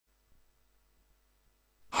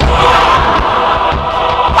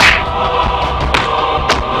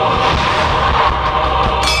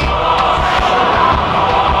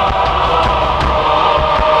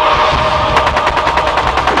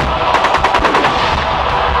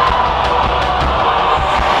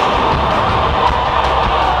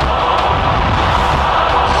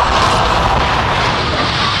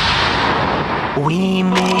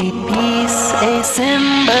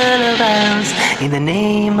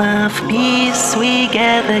of peace we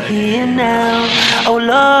gather here now. Oh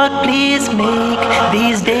Lord, please make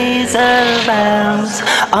these days of ours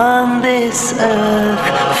on this earth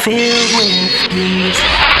filled with peace.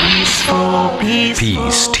 Peaceful, peaceful,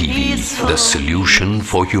 Peace TV, peaceful. the solution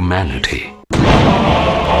for humanity.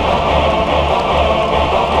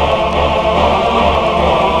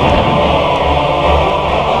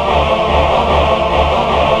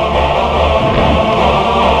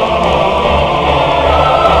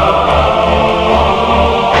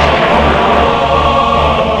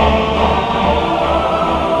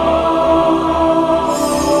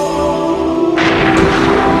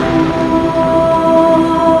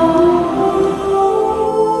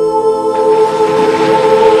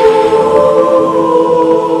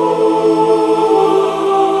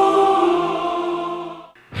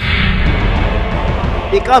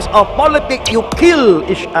 Because of politics, you kill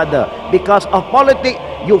each other. Because of politics,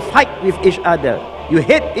 you fight with each other. You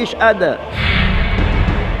hate each other.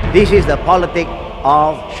 This is the politics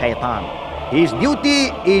of Shaitan. His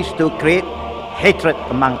duty is to create hatred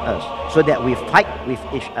among us so that we fight with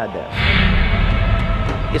each other.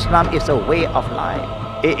 Islam is a way of life.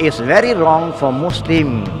 It is very wrong for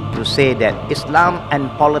Muslims to say that Islam and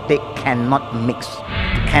politics cannot mix,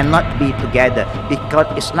 cannot be together, because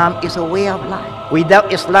Islam is a way of life.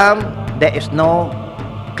 Without Islam, there is no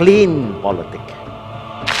clean politics.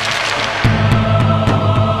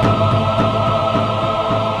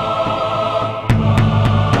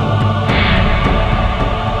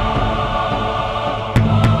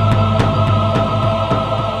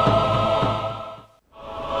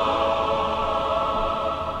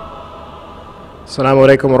 Assalamu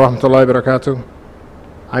alaikum wa rahmatullahi wa barakatuh.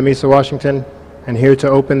 I'm Isa Washington, and here to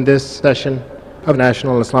open this session of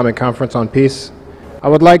National Islamic Conference on Peace, I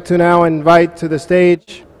would like to now invite to the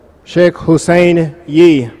stage Sheikh Hussain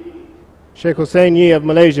Yee. Sheikh Hussain Yee of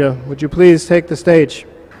Malaysia, would you please take the stage?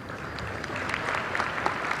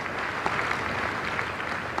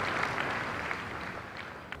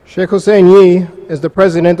 Sheikh Hussain Yee is the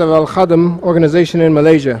president of al-khadeem organization in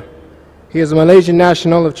Malaysia. He is a Malaysian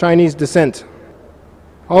national of Chinese descent.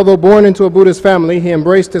 Although born into a Buddhist family, he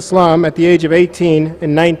embraced Islam at the age of 18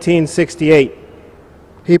 in 1968.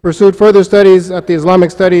 He pursued further studies at the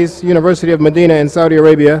Islamic Studies University of Medina in Saudi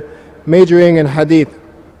Arabia, majoring in Hadith.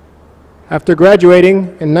 After graduating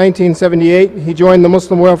in 1978, he joined the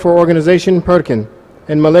Muslim welfare organization Perkin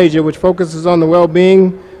in Malaysia, which focuses on the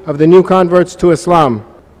well-being of the new converts to Islam.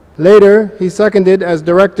 Later, he seconded as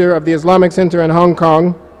director of the Islamic Center in Hong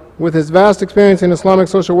Kong. With his vast experience in Islamic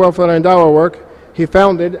social welfare and dawah work, he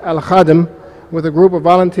founded al-khaadem with a group of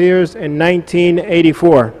volunteers in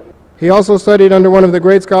 1984. He also studied under one of the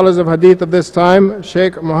great scholars of hadith of this time,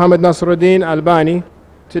 Sheikh Muhammad Nasruddin Albani.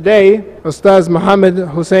 Today, Ustaz Muhammad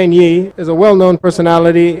Hussain Yee is a well-known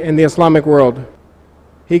personality in the Islamic world.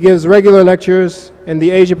 He gives regular lectures in the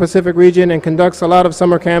Asia-Pacific region and conducts a lot of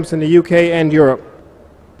summer camps in the UK and Europe,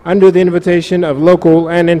 under the invitation of local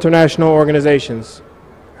and international organizations.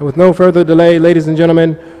 And with no further delay, ladies and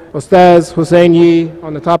gentlemen, Ustaz Hussain Yee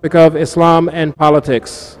on the topic of Islam and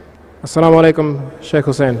politics. Assalamu alaikum, Sheikh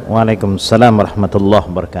Hussain. Wa alaikum salam wa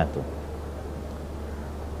rahmatullahi wa barakatuh.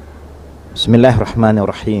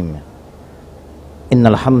 Bismillahirrahmanirrahim.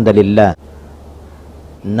 Innal hamdalillah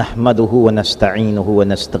nahmaduhu wa nasta'inuhu wa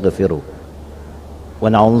nastaghfiruh wa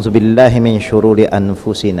na'udzu billahi min shururi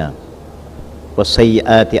anfusina wa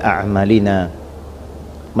sayyiati a'malina.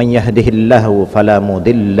 Man yahdihillahu fala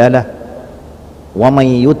mudilla lahu wa man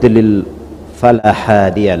yudlil fala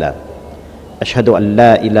hadiya lahu. Ashhadu an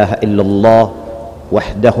la ilaha illallah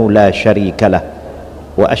wahdahu la sharika lah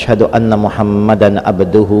wa ashhadu anna Muhammadan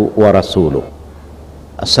abduhu wa rasuluh.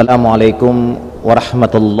 Assalamualaikum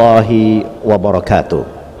warahmatullahi wabarakatuh.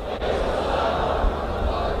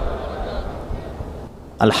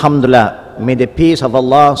 Alhamdulillah, may the peace of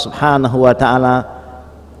Allah subhanahu wa ta'ala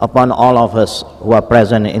upon all of us who are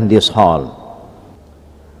present in this hall.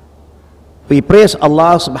 We praise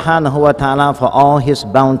Allah subhanahu wa ta'ala for all His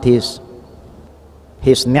bounties,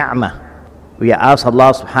 His ni'mah. We ask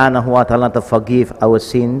Allah subhanahu wa ta'ala to forgive our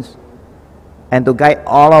sins and to guide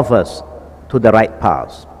all of us to the right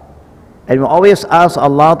path. And we always ask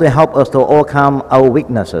Allah to help us to overcome our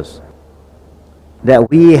weaknesses that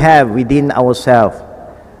we have within ourselves,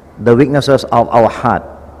 the weaknesses of our heart.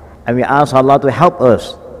 And we ask Allah to help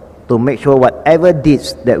us to make sure whatever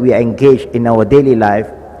deeds that we engage in our daily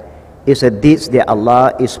life is a deeds that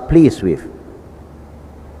Allah is pleased with.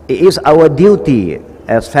 It is our duty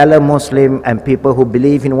as fellow Muslim and people who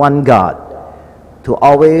believe in one God to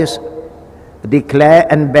always declare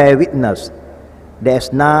and bear witness there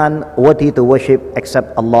is none worthy to worship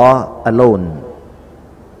except Allah alone.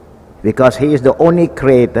 because He is the only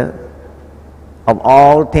creator of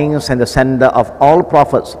all things and the sender of all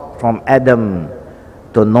prophets, from Adam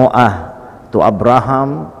to Noah to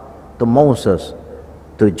Abraham to Moses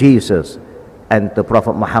to Jesus and to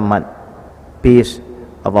Prophet Muhammad. Peace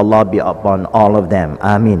of Allah be upon all of them.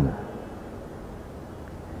 Ameen.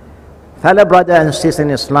 Fellow brother and sister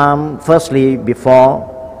in Islam, firstly, before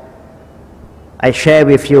I share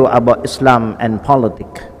with you about Islam and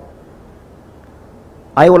politics,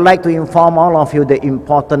 I would like to inform all of you the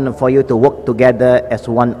importance for you to work together as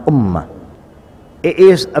one ummah. It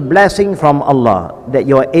is a blessing from Allah that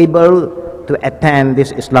you are able to attend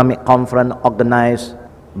this Islamic conference organized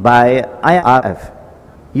by IIF.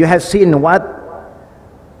 You have seen what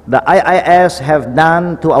the IIS have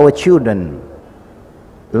done to our children.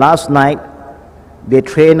 Last night, they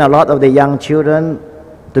trained a lot of the young children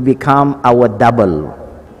to become our double.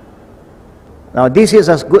 Now, this is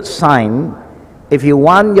a good sign. If you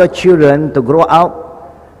want your children to grow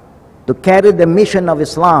up to carry the mission of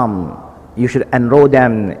Islam, you should enroll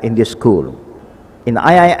them in this school, in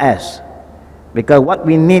IIS, because what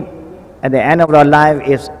we need at the end of our life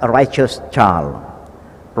is a righteous child,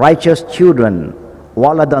 righteous children,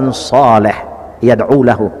 waladan salih yad'u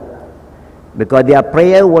lahu, because their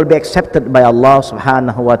prayer will be accepted by Allah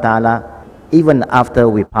subhanahu wa ta'ala even after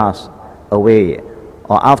we pass away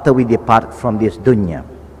or after we depart from this dunya.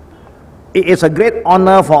 It is a great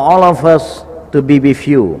honor for all of us to be with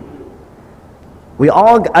you. We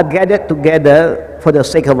all are gathered together for the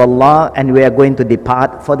sake of Allah, and we are going to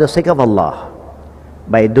depart for the sake of Allah.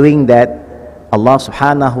 By doing that, Allah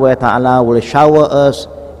subhanahu wa ta'ala will shower us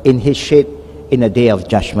in His shade in the day of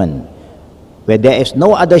judgment, where there is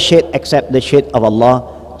no other shade except the shade of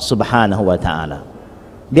Allah subhanahu wa ta'ala.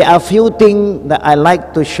 There are few things that I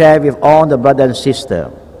like to share with all the brothers and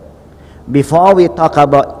sisters before we talk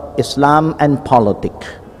about Islam and politics.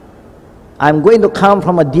 I'm going to come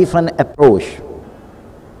from a different approach,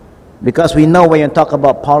 because we know when you talk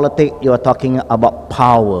about politics, you are talking about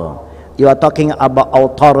power, you are talking about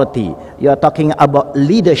authority, you are talking about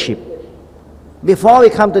leadership. Before we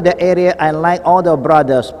come to the area, I like all the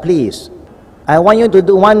brothers, please, I want you to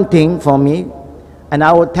do one thing for me, and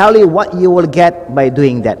I will tell you what you will get by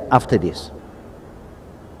doing that after this.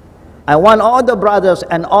 I want all the brothers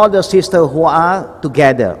and all the sisters who are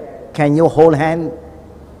together, can you hold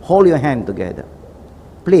your hand together?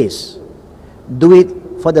 Please, do it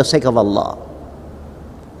for the sake of Allah.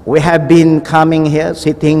 We have been coming here,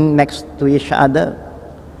 sitting next to each other.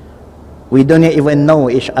 We don't even know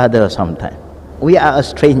each other sometimes. We are a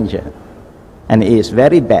stranger, and it is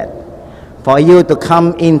very bad for you to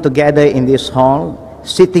come in together in this hall,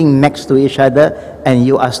 sitting next to each other, and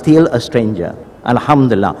you are still a stranger.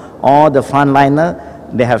 Alhamdulillah, all the frontliner,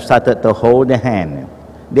 they have started to hold the hand.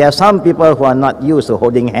 There are some people who are not used to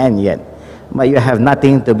holding hand yet, but you have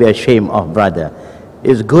nothing to be ashamed of, brother.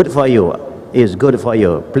 It's good for you. It's good for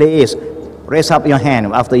you. Please raise up your hand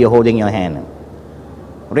after you're holding your hand.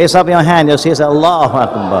 Raise up your hand. You say Allahu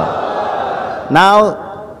Akbar.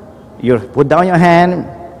 Now you put down your hand.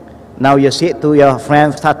 Now you say to your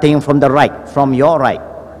friend, starting from the right, from your right.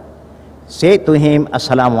 Say to him,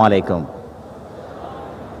 Assalamu alaikum.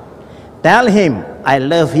 Tell him, I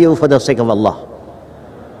love you for the sake of Allah.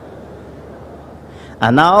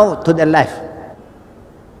 And now to the left.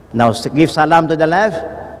 Now give salam to the left.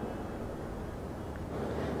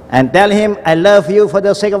 And tell him, I love you for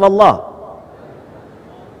the sake of Allah.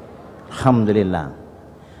 Alhamdulillah.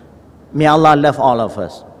 May Allah love all of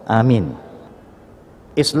us. Ameen.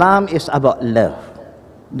 Islam is about love.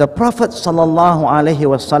 The Prophet sallallahu alaihi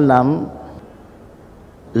wasallam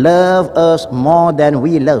loved us more than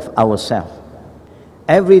we love ourselves.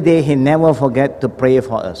 Every day he never forget to pray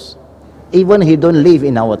for us. Even he don't live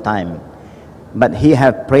in our time, but he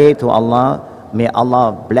have prayed to Allah. May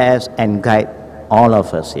Allah bless and guide all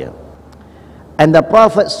of us here. And the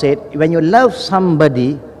Prophet said, when you love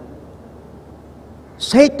somebody,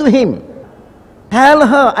 say to him, tell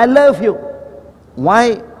her, I love you.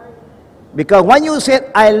 Why? Because when you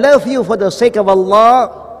said, I love you for the sake of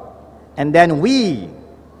Allah, and then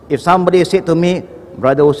if somebody said to me,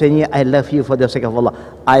 Brother Hussain Yee, I love you for the sake of Allah,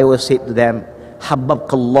 I will say to them,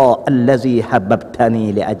 Habbabkallah allazi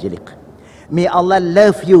habbabtani li ajlik. May Allah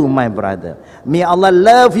love you, my brother. May Allah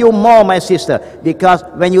love you more, my sister. Because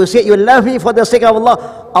when you say you love me for the sake of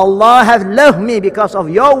Allah, Allah has loved me because of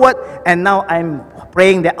your word, and now I'm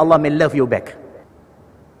praying that Allah may love you back.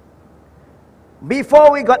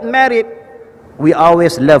 Before we got married, we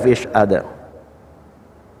always love each other.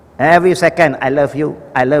 Every second, I love you,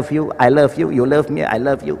 I love you, I love you, you love me, I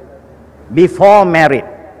love you. Before married.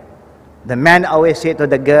 The man always say to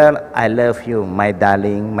the girl, I love you, my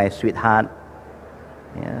darling, my sweetheart,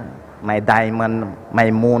 yeah, my diamond,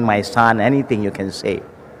 my moon, my sun, anything you can say.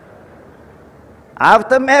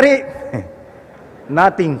 After married,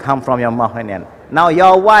 nothing come from your mouth and end. Now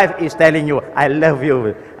your wife is telling you, I love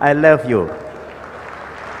you, I love you.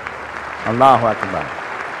 Allahu Akbar.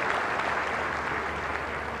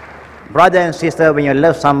 Brother and sister, when you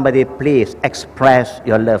love somebody, please express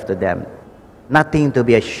your love to them. Nothing to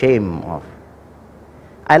be ashamed of.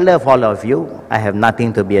 I love all of you. I have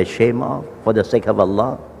nothing to be ashamed of for the sake of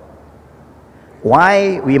Allah.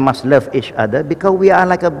 Why we must love each other? Because we are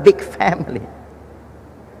like a big family.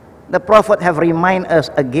 The Prophet have reminded us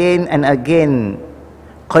again and again,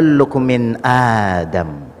 كلكم من آدم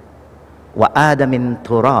وآدم من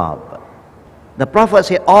تراب. The Prophet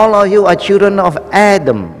said, all of you are children of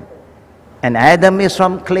Adam, and Adam is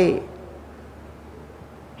from clay.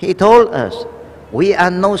 He told us, we are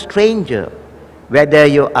no stranger, whether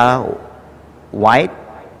you are white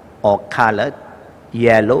or colored,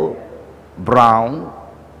 yellow, brown.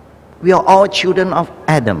 We are all children of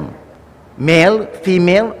Adam. Male,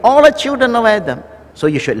 female, all are children of Adam. So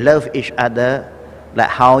you should love each other like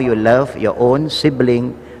how you love your own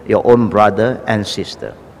sibling, your own brother and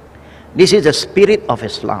sister. This is the spirit of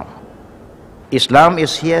Islam. Islam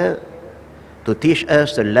is here to teach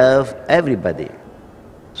us to love everybody,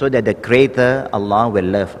 so that the Creator, Allah, will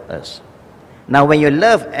love us. Now when you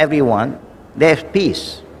love everyone, there's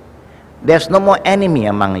peace. There's no more enemy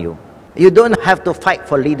among you. You don't have to fight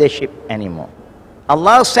for leadership anymore.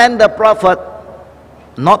 Allah sent the Prophet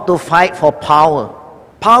not to fight for power.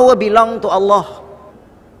 Power belongs to Allah.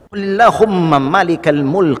 Allahumma malikal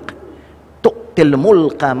mulk tu'til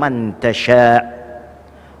mulka man tasha'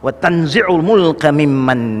 wa tanzi'ul mulka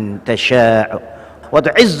mimman tasha' wa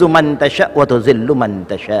tu'izzu man tasha' wa tuzillu man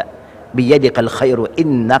tasha' biyadikal khairu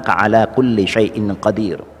innaka ala kulli shay'in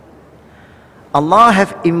qadir. Allah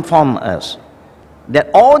have informed us that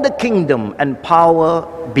all the kingdom and power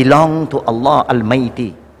belong to Allah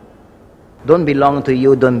Almighty. Don't belong to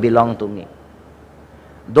you, don't belong to me.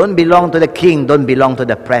 Don't belong to the king, don't belong to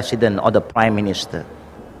the president or the prime minister.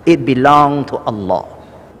 It belongs to Allah.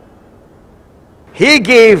 He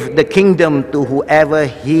gave the kingdom to whoever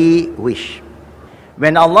He wished.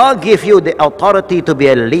 When Allah gives you the authority to be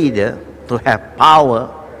a leader, to have power,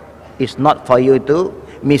 it's not for you to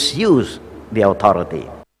misuse the authority.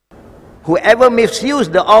 Whoever misuses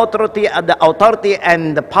the authority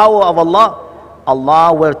and the power of Allah,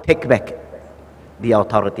 Allah will take back the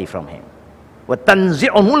authority from him.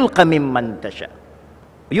 وَتَنْزِعُ مُلْكَ مِمَّنْ تَشَاءُ.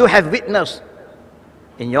 You have witnessed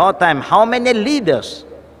in your time how many leaders,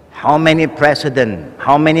 how many presidents,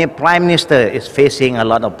 how many prime minister is facing a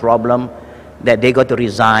lot of problem that they got to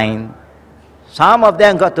resign. Some of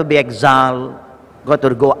them got to be exiled, got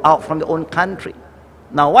to go out from their own country.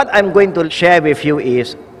 Now what I'm going to share with you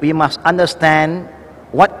is, we must understand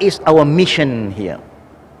what is our mission here.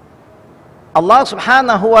 Allah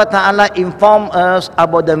subhanahu wa ta'ala informed us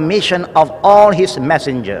about the mission of all His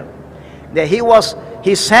messenger. That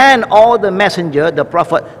He sent all the messenger, the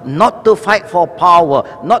Prophet, not to fight for power,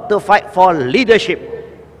 not to fight for leadership,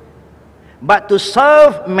 but to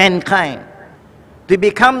serve mankind, to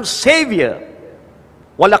become savior.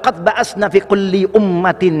 وَلَقَدْ بَعَثْنَا فِي كُلِّ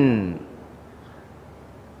أُمَّةٍ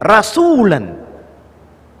رَسُولًا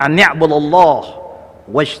أَنْ يَعْبُدُوا اللَّهَ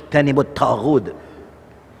وَاجْتَنِبُوا الطَّاغُوتَ.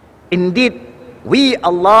 Indeed, we,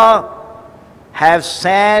 Allah, have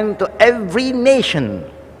sent to every nation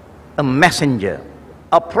a messenger,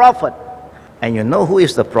 a prophet. And you know who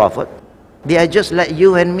is the prophet? They are just like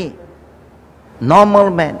you and me. Normal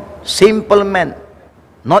man, simple man,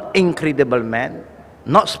 not incredible man,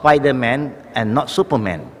 not Spider-Man, and not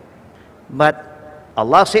Superman. But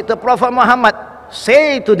Allah said to Prophet Muhammad,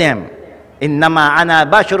 say to them, Innama ana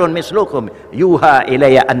basharun mislukum yuha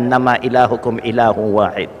ilayya annama ilahukum ilahun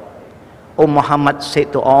wahid. O Muhammad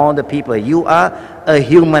said to all the people, you are a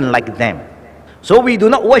human like them. So we do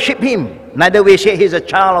not worship him. Neither we say he's a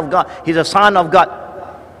child of God, he's a son of God.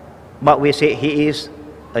 But we say he is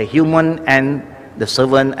a human and the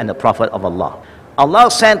servant and the prophet of Allah. Allah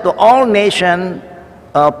sent to all nations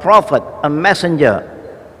a prophet, a messenger,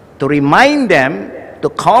 to remind them, to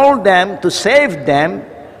call them, to save them,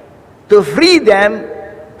 to free them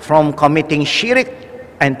from committing shirk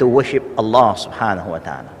and to worship Allah subhanahu wa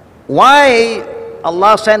ta'ala. Why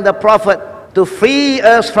Allah sent the Prophet? To free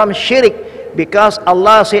us from shirk. Because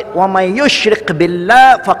Allah said, وَمَنْ يُشْرِكْ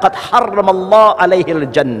بِاللَّهِ فَقَدْ حَرَّمَ اللَّهُ عَلَيْهِ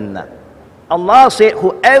الْجَنَّةِ. Allah said,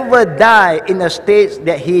 whoever die in a state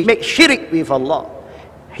that he makes shirk with Allah,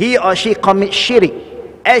 he or she commits shirk,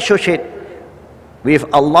 associate with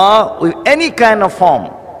Allah with any kind of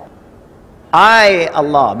form, I,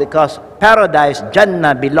 Allah, because paradise,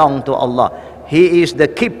 Jannah belong to Allah. He is the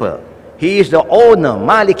keeper. He is the owner,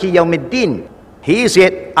 Maliki Yawmiddin. He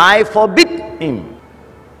said, I forbid him.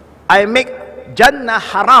 I make Jannah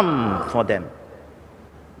haram for them.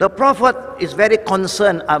 The Prophet is very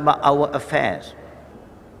concerned about our affairs.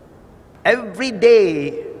 Every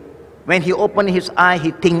day, when he opened his eye,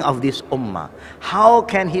 he think of this ummah. How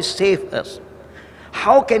can he save us?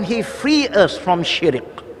 How can he free us from shirk?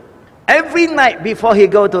 Every night before he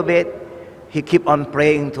go to bed, he keep on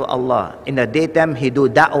praying to Allah. In the daytime, he do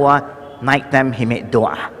da'wah. Nighttime, he make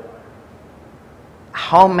dua.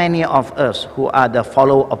 How many of us who are the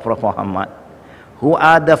follower of Prophet Muhammad, who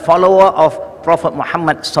are the follower of Prophet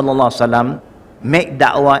Muhammad sallallahu alaihi wasallam, make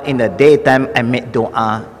da'wah in the daytime and make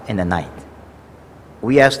dua in the night?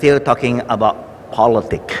 We are still talking about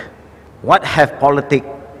politics. What have politics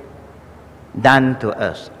done to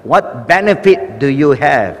us? What benefit do you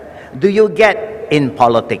have? Do you get in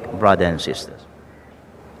politics, brothers and sisters?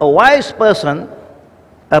 A wise person,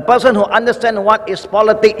 a person who understands what is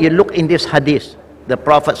politics, you look in this hadith. The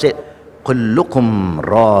Prophet said, "Kullukum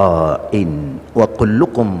ra'in wa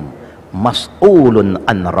kullukum mas'ulun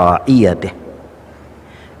an ra'iyatih."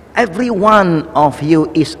 Every one of you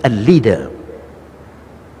is a leader.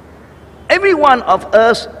 Every one of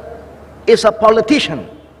us is a politician.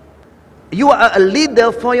 You are a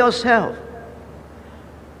leader for yourself.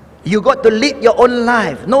 You got to lead your own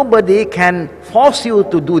life. Nobody can force you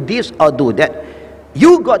to do this or do that.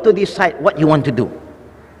 You got to decide what you want to do.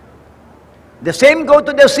 The same go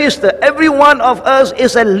to the sister. Every one of us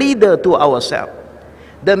is a leader to ourselves.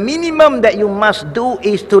 The minimum that you must do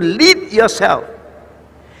is to lead yourself.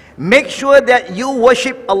 Make sure that you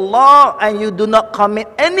worship Allah and you do not commit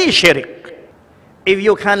any shirk. If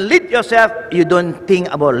you can lead yourself, you don't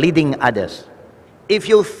think about leading others. If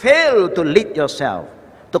you fail to lead yourself,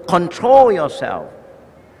 to control yourself,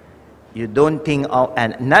 you don't think of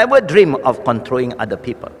and never dream of controlling other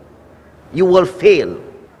people. You will fail.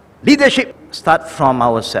 Leadership starts from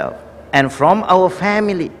ourselves and from our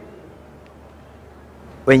family.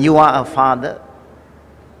 When you are a father,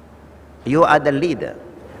 you are the leader.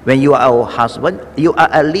 When you are a husband, you are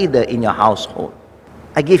a leader in your household.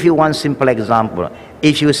 I give you one simple example.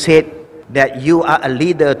 If you said that you are a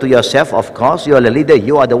leader to yourself, of course, you are the leader.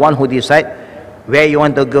 You are the one who decide where you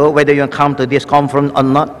want to go, whether you come to this conference or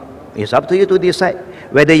not. It's up to you to decide.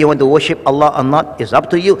 Whether you want to worship Allah or not, it's up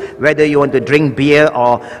to you. Whether you want to drink beer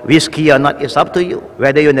or whiskey or not, it's up to you.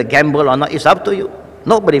 Whether you want to gamble or not, it's up to you.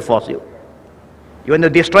 Nobody forces you. You want to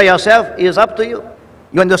destroy yourself, it's up to you.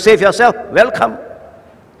 You want to save yourself, welcome.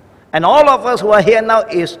 And all of us who are here now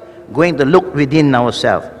is going to look within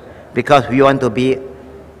ourselves, because we want to be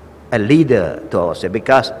a leader to ourselves.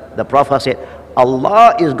 Because the Prophet said,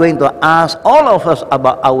 Allah is going to ask all of us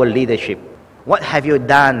about our leadership. What have you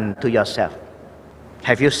done to yourself?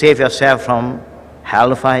 Have you saved yourself from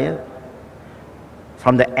hellfire?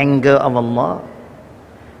 From the anger of Allah?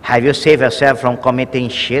 Have you saved yourself from committing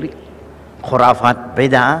shirk, khurafat,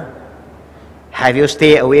 bid'ah? Have you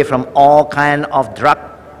stayed away from all kind of drug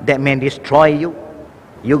that may destroy you?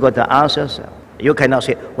 You got to ask yourself. You cannot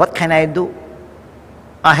say, what can I do?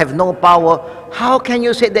 I have no power. How can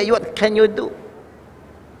you say that? What can you do?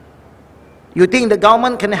 You think the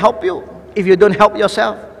government can help you if you don't help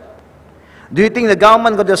yourself? Do you think the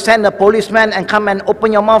government going to send a policeman and come and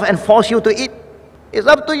open your mouth and force you to eat? It's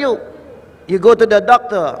up to you. You go to the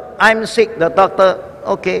doctor. I'm sick. The doctor,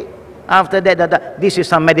 okay. After that, this is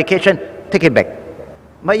some medication. Take it back.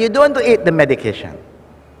 But you don't want to eat the medication.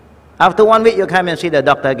 After 1 week, you come and see the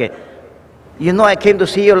doctor again. You know, I came to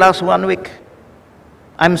see you last 1 week.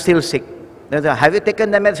 I'm still sick. Have you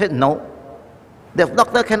taken the medicine? No. The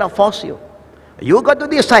doctor cannot force you. You got to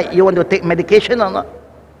decide you want to take medication or not.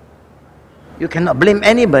 You cannot blame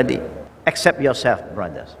anybody except yourself,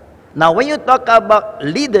 brothers. Now, when you talk about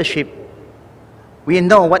leadership, we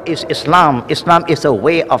know what is Islam. Islam is a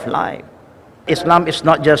way of life. Islam is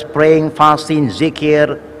not just praying, fasting,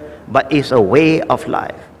 zikr, but it's a way of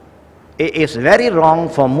life. It is very wrong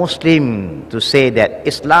for Muslims to say that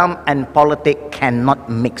Islam and politics cannot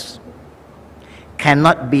mix,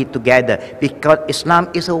 cannot be together, because Islam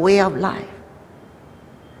is a way of life.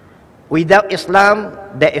 Without Islam,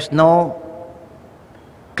 there is no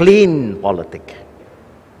clean politics.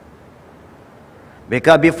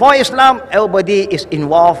 Because before Islam, everybody is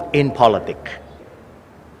involved in politics.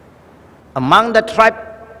 Among the tribe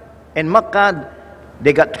in Mecca,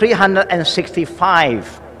 they got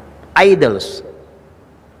 365 idols,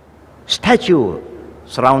 statue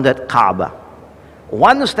surrounded Kaaba.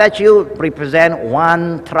 One statue represents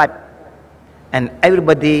one tribe, and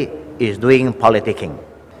everybody is doing politicking.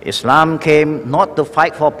 Islam came not to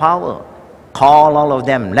fight for power. Call all of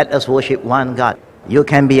them, let us worship one God. You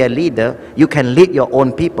can be a leader, you can lead your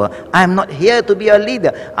own people. I'm not here to be a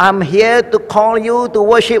leader. I'm here to call you to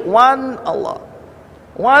worship one Allah,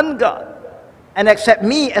 one God, and accept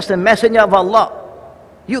me as the messenger of Allah.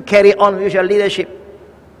 You carry on with your leadership.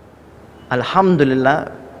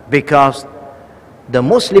 Alhamdulillah, because the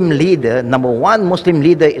Muslim leader, number one Muslim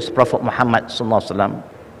leader is Prophet Muhammad sallallahu alaihi wasallam,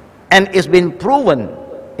 and it's been proven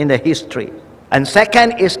in the history. And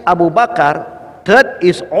second is Abu Bakr, third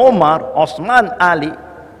is Omar, Osman, Ali.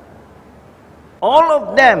 All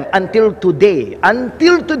of them until today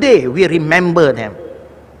we remember them.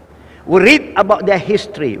 We read about their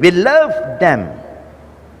history, we love them.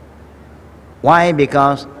 Why?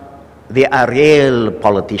 Because they are real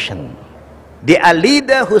politicians. They are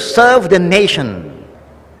leaders who serve the nation.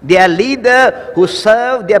 They are leaders who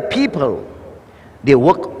serve their people. They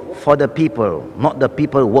work for the people, not the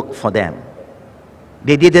people work for them.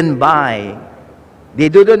 They didn't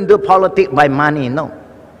do politics by money, no.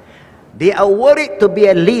 They are worried to be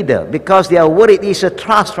a leader because they are worried it's a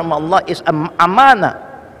trust from Allah, it's amana.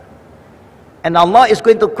 And Allah is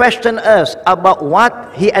going to question us about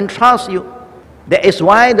what He entrusts you. That is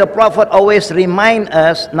why the Prophet always remind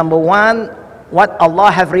us, number one, what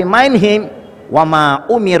Allah have remind him, وَمَا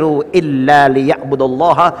أُمِرُوا إِلَّا لِيَعْبُدُ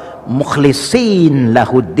اللَّهَ مُخْلِصِينَ لَهُ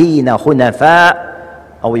الدِّينَ حُنَفَاءَ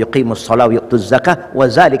أَوْ يُقِيمُوا الصَّلَاةَ وَيُؤْتُوا الزَّكَاةَ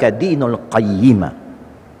وَذَلِكَ دِينُ الْقَيِّمَةِ.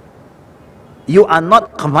 You are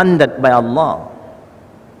not commanded by Allah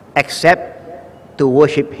except to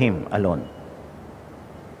worship Him alone.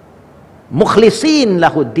 مُخْلِصِينَ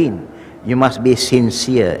لَهُ الدِّينَ. You must be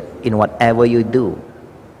sincere in whatever you do.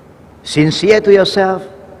 Sincere to yourself,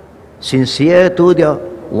 sincere to your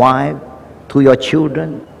wife, to your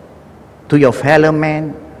children, to your fellow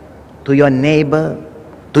man, to your neighbor,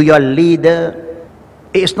 to your leader.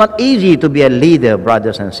 It's not easy to be a leader,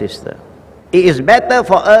 brothers and sisters. It is better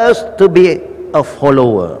for us to be a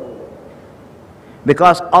follower,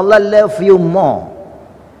 because Allah loves you more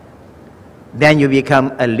than you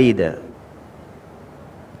become a leader.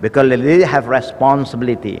 Because the leader have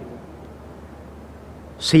responsibility.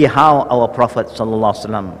 See how our Prophet sallallahu alaihi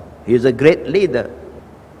wasallam, he is a great leader,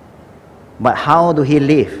 but how do he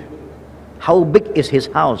live? How big is his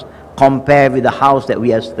house compared with the house that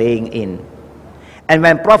we are staying in? And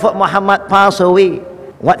when Prophet Muhammad passed away,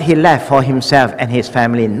 what he left for himself and his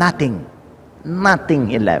family? Nothing. Nothing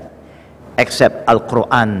he left except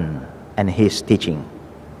Al-Quran and his teaching.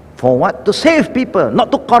 For what? To save people,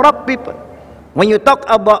 not to corrupt people. When you talk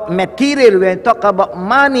about material, when you talk about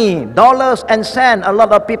money, dollars and cents, a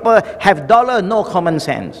lot of people have dollar, no common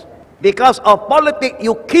sense. Because of politics,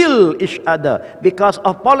 you kill each other. Because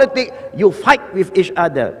of politics, you fight with each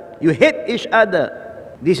other. You hate each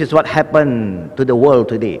other. This is what happened to the world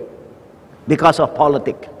today. Because of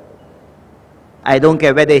politics. I don't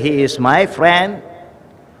care whether he is my friend.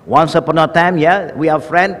 Once upon a time, yeah, we are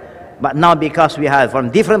friends. But now because we are from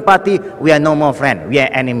different party, we are no more friends. We are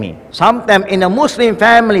enemy. Sometimes in a Muslim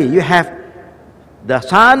family, you have the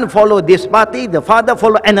son follow this party, the father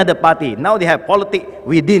follow another party. Now they have politics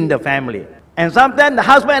within the family. And sometimes the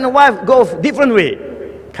husband and wife go different way.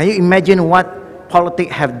 Can you imagine what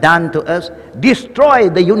politics have done to us? Destroy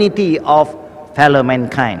the unity of fellow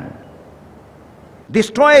mankind.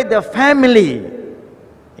 Destroy the family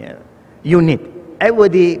unit.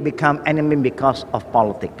 Everybody become enemy because of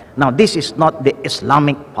politics. Now this is not the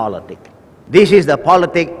Islamic politics. This is the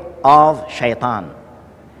politics of shaitan.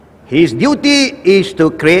 His duty is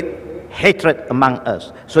to create hatred among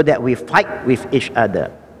us so that we fight with each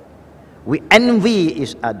other. We envy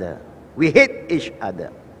each other. We hate each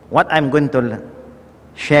other. What I'm going to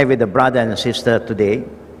share with the brother and sister today,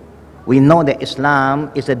 we know that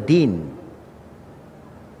Islam is a deen.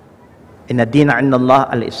 In the deen inna Allah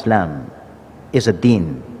al-Islam is a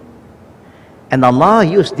deen. And Allah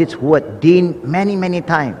used this word deen many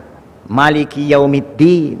times. Maliki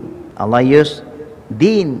yawmiddin. Allah used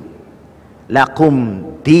deen.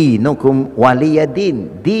 Lakum dinukum waliya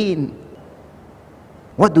din. Deen.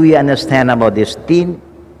 What do we understand about this deen?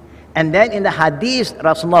 And then in the hadith,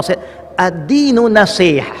 Rasulullah said, ad-dinu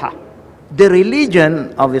nasiha. The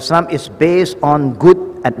religion of Islam is based on good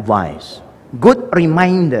advice, good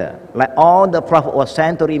reminder. Like all the Prophet was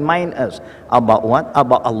sent to remind us about what?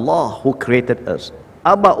 About Allah who created us.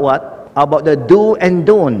 About what? About the do and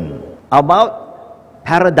don't. About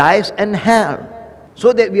paradise and hell.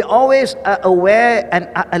 So that we always are aware and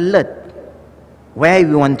are alert where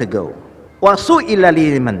we want to go. وَسُئِلَ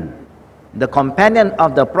لِمَنْ. The companion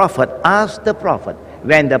of the Prophet asked the Prophet.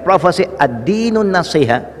 When the Prophet said, ad-dinu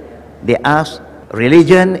nasiha, they asked,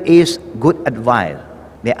 religion is good advice.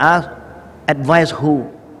 They ask, advise who?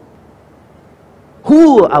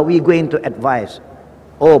 Who are we going to advise?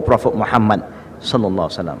 O Prophet Muhammad sallallahu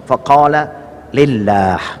alaihi wasallam. Faqala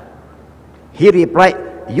lillah. He replied,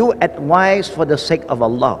 you advise for the sake of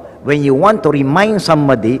Allah. When you want to remind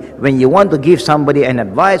somebody, when you want to give somebody an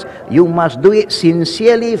advice, you must do it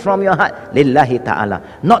sincerely from your heart. Lillahi ta'ala.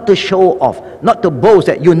 Not to show off, not to boast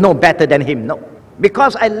that you know better than him. No.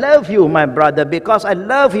 Because I love you, my brother, because I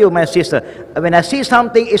love you, my sister. When I see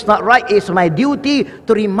something is not right, it's my duty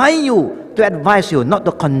to remind you, to advise you, not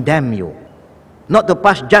to condemn you, not to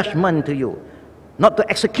pass judgment to you, not to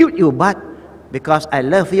execute you, but because I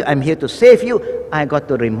love you, I'm here to save you, I got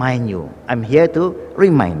to remind you. I'm here to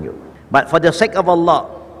remind you. But for the sake of Allah,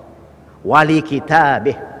 wali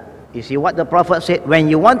kitabih. You see what the Prophet said? When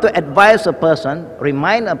you want to advise a person,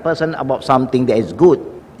 remind a person about something that is good,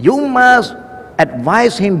 you must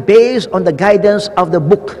advise him based on the guidance of the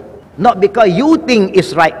book. Not because you think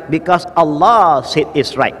it's right, because Allah said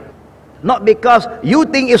it's right. Not because you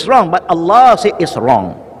think it's wrong, but Allah said it's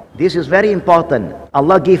wrong. This is very important.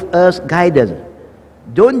 Allah gives us guidance.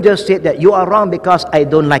 Don't just say that you are wrong because I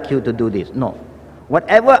don't like you to do this. No.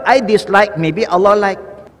 Whatever I dislike, maybe Allah like.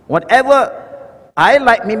 Whatever I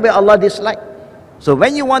like, maybe Allah dislike. So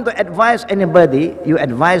when you want to advise anybody, you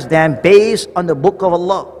advise them based on the book of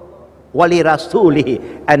Allah, wali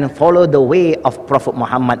rasulihi, and follow the way of Prophet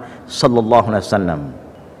Muhammad sallallahu alaihi wasallam.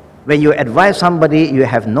 When you advise somebody, you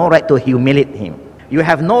have no right to humiliate him. You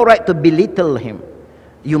have no right to belittle him.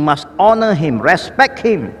 You must honor him, respect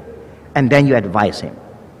him, and then you advise him.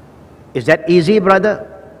 Is that easy, brother?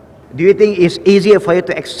 Do you think it's easier for you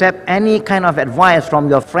to accept any kind of advice from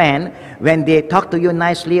your friend when they talk to you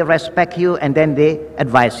nicely, respect you, and then they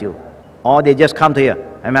advise you? Or they just come to you,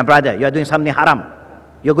 hey, my brother, you are doing something haram.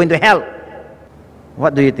 You're going to hell.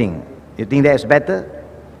 What do you think? You think that is better?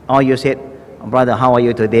 Or you said, brother, how are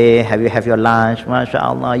you today? Have you had your lunch?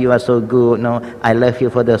 MashaAllah, you are so good. No, I love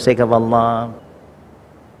you for the sake of Allah.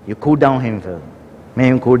 You cool down him first. Make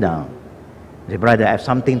him cool down. Say, brother, I have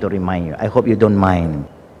something to remind you. I hope you don't mind.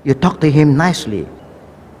 You talk to him nicely,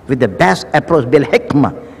 with the best approach, bil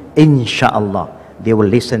hikmah. Insha'Allah, they will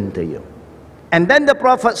listen to you. And then the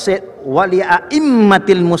Prophet said, وَلِأَئِمَّةِ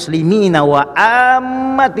الْمُسْلِمِينَ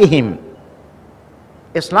وَآمَّتِهِمْ.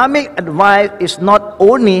 Islamic advice is not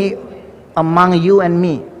only among you and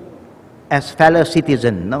me as fellow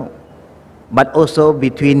citizens, no, but also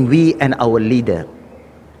between we and our leader.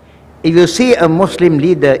 If you see a Muslim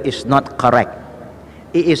leader is not correct,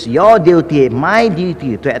 it is your duty, my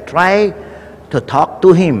duty, to try to talk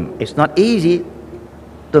to him. It's not easy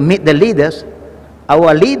to meet the leaders.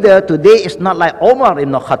 Our leader today is not like Omar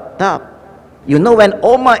ibn Khattab. You know, when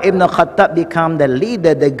Omar ibn Khattab became the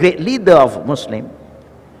leader, the great leader of Muslim,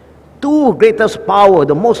 two greatest power,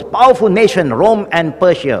 the most powerful nation, Rome and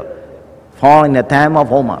Persia, fall in the time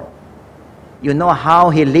of Omar. You know how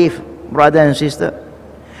he lived, brother and sister?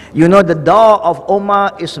 You know the door of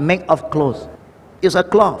Omar is made of cloth. It's a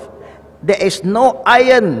cloth. There is no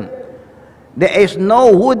iron. There is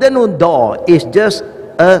no wooden door. It's just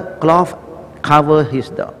a cloth cover his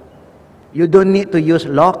door. You don't need to use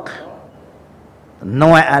lock,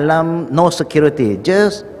 no alarm, no security.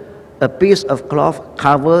 Just a piece of cloth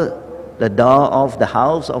cover the door of the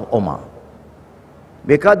house of Omar.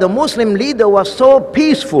 Because the Muslim leader was so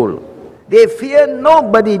peaceful. They fear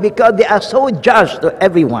nobody because they are so just to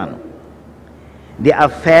everyone. They are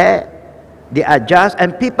fair, they are just,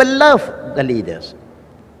 and people love the leaders.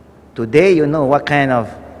 Today, you know what kind of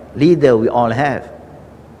leader we all have.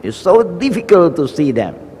 It's so difficult to see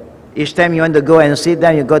them. Each time you want to go and see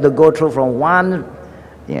them, you got to go through from one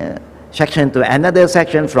section to another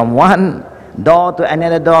section, from one door to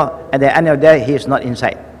another door. At the end of the day, he is not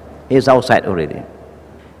inside. He is outside already.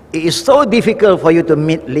 It is so difficult for you to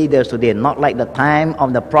meet leaders today, not like the time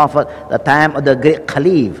of the Prophet, the time of the great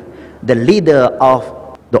Caliph, the leader of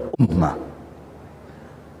the Ummah.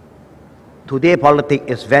 Today, politics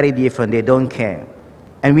is very different. They don't care.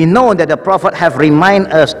 And we know that the Prophet have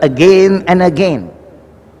reminded us again and again.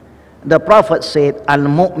 The Prophet said,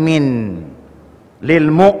 Al-mu'min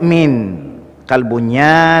lil-mu'min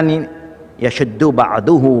kal-bunyani yashuddu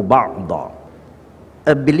ba'duhu ba'da.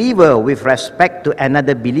 A believer with respect to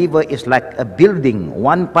another believer is like a building.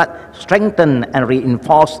 One part strengthen and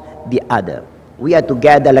reinforce the other. We are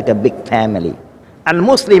together like a big family.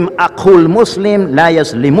 Al-Muslim akhul Muslim la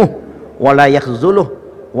yaslimuh wa la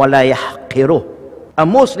yakhzuluh wa la yahqiruh. A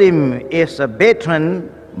Muslim is a veteran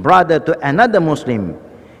brother to another Muslim.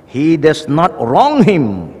 He does not wrong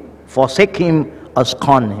him, forsake him, or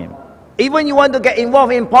scorn him. Even you want to get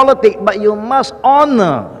involved in politics, but you must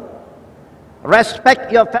honor,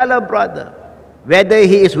 respect your fellow brother. Whether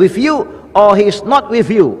he is with you or he is not with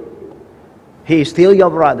you, he is still your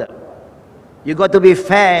brother. You got to be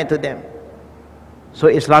fair to them. So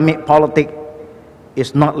Islamic politics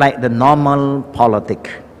is not like the normal politics.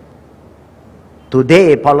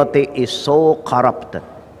 Today politics is so corrupted,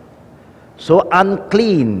 so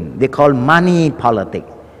unclean. They call money politics.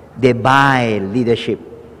 They buy leadership.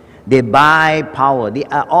 They buy power. They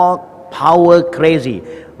are all power crazy.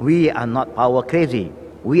 We are not power crazy.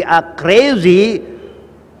 We are crazy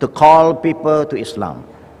to call people to Islam.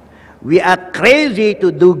 We are crazy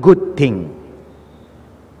to do good things,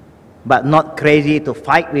 but not crazy to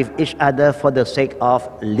fight with each other for the sake of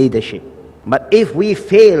leadership. But if we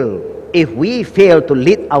fail to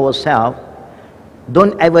lead ourselves,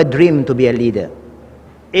 don't ever dream to be a leader.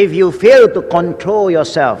 If you fail to control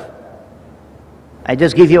yourself, I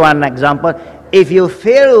just give you one example. If you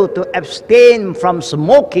fail to abstain from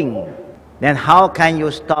smoking, then how can you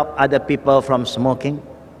stop other people from smoking?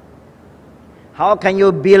 How can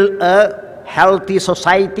you build a healthy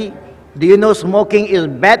society? Do you know smoking is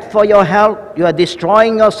bad for your health? You are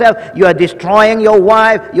destroying yourself. You are destroying your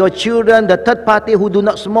wife, your children, the third party who do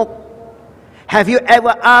not smoke. Have you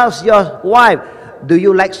ever asked your wife, do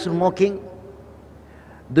you like smoking?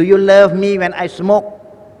 Do you love me when I smoke?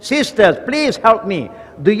 Sisters, please help me.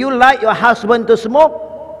 Do you like your husband to smoke?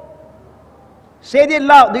 Say it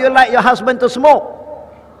loud. Do you like your husband to smoke?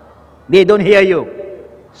 They don't hear you.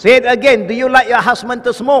 Say it again. Do you like your husband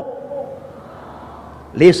to smoke?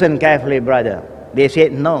 Listen carefully, brother. They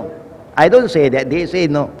said no. I don't say that. They say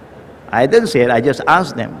no. I don't say it. I just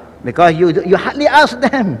ask them. Because you hardly ask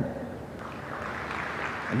them.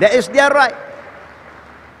 That is their right.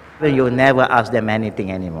 But you never ask them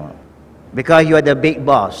anything anymore. Because you are the big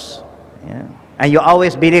boss. Yeah? And you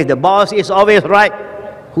always believe the boss is always right.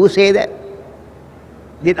 Who say that?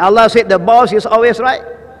 Did Allah say the boss is always right?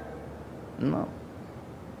 No.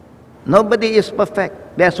 Nobody is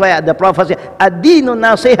perfect. That's why the Prophet said, Ad-dinu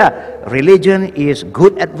nasiha. Religion is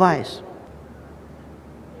good advice.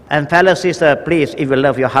 And fellow sister, please, if you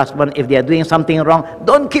love your husband, if they are doing something wrong,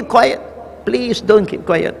 don't keep quiet. Please don't keep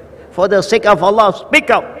quiet. For the sake of Allah, speak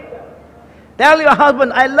out. Tell your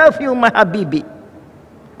husband, I love you, my habibi,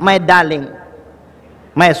 my darling,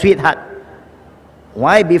 my sweetheart.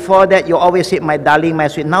 Why before that you always say my darling, my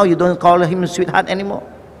sweet? Now you don't call him sweetheart anymore?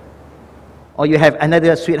 Or you have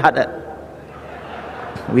another sweetheart?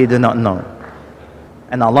 We do not know.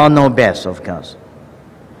 And Allah knows best, of course.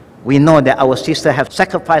 We know that our sisters have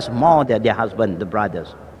sacrificed more than their husband, the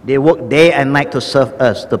brothers. They work day and night to serve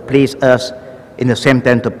us, to please us, in the same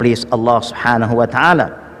time to please Allah subhanahu wa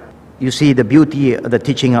ta'ala. You see the beauty of the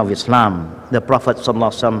teaching of Islam. The Prophet sallallahu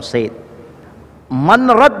alaihi wasallam said, Man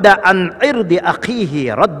radda an irdi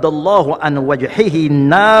akhihi raddallahu an wajhihi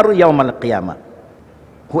nar yawm al-qiyamah.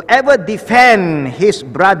 Whoever defend his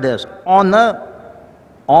brother's honor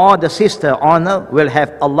or the sister honor will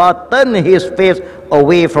have Allah turn his face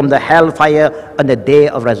away from the hellfire on the day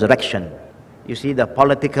of resurrection. You see, the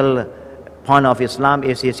political point of Islam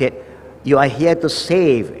is, he said, you are here to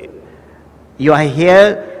save. You are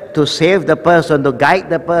here to save the person, to guide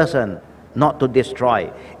the person, not to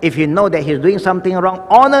destroy. If you know that he's doing something wrong,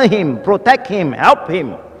 honor him, protect him, help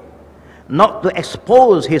him, not to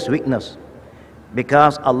expose his weakness.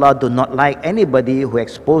 Because Allah do not like anybody who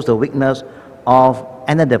expose the weakness of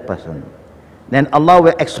another person. Then Allah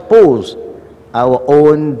will expose our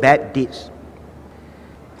own bad deeds.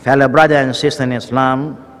 Fellow brother and sister in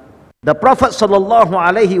Islam, the Prophet sallallahu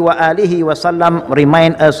alaihi wasallam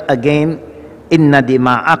remind us again, Inna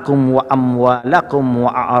dima'akum wa amwalakum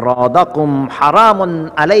wa a'radakum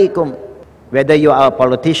haramun alaykum. Whether you are a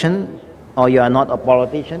politician or you are not a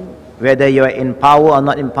politician, whether you are in power or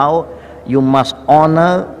not in power, you must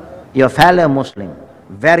honor your fellow Muslim.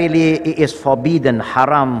 Verily, it is forbidden,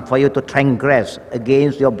 haram, for you to transgress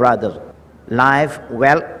against your brothers, life,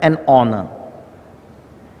 wealth, and honor.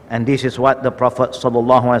 And this is what the Prophet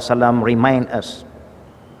ﷺ remind us.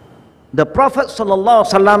 The Prophet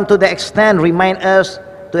ﷺ, to the extent, remind us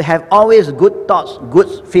to have always good thoughts,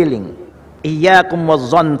 good feeling. Iyyakum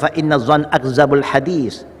wazzan fa inna zan akzabul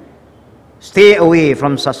hadith. Stay away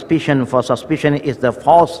from suspicion, for suspicion is the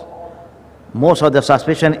false. Most of the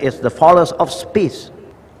suspicion is the false of speech.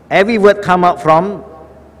 Every word come out from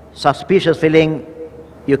suspicious feeling,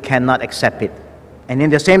 you cannot accept it. And in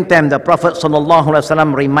the same time, the Prophet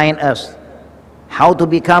ﷺ remind us how to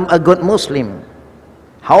become a good Muslim,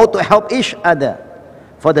 how to help each other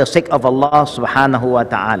for the sake of Allah subhanahu wa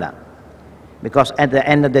ta'ala. Because at the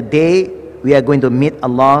end of the day, we are going to meet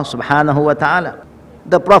Allah subhanahu wa ta'ala.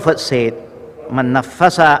 The Prophet said, Man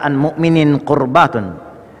nafasa an mu'minin qurbatun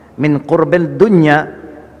min qurbil dunya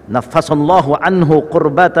nafasallahu anhu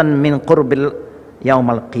qurbatan min qurbil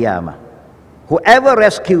yawmal qiyamah. Whoever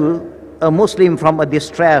rescue a Muslim from the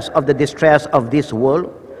distress of this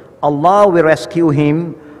world, Allah will rescue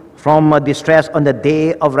him from a distress on the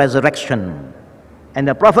day of resurrection. And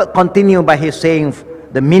the Prophet continued by his saying,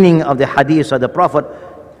 the meaning of the hadith of the Prophet,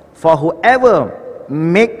 for whoever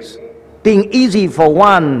makes things easy for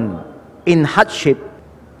one in hardship,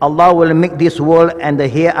 Allah will make this world and the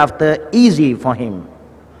hereafter easy for him.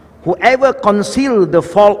 Whoever conceals the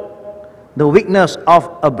fault, the weakness of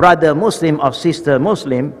a brother Muslim or sister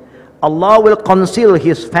Muslim, Allah will conceal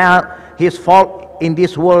his fault in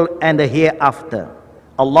this world and the hereafter.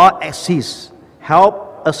 Allah assists,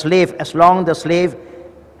 help a slave as long as the slave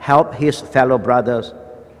help his fellow brothers.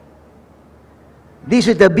 This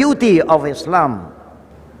is the beauty of Islam,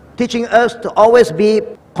 teaching us to always be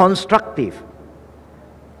constructive,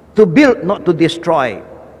 to build, not to destroy,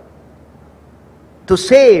 to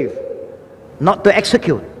save, not to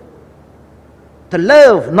execute, to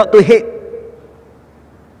love, not to hate.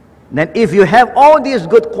 Then if you have all these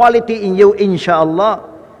good quality in you, inshallah,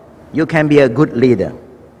 you can be a good leader.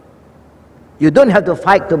 You don't have to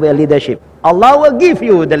fight to be a leadership. Allah will give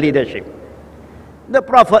you the leadership. The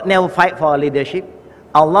Prophet never fight for leadership.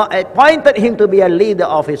 Allah appointed him to be a leader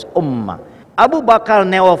of his ummah. Abu Bakr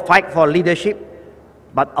never fight for leadership,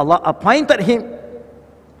 but Allah appointed him.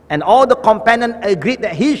 And all the companions agreed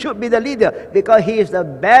that he should be the leader because he is the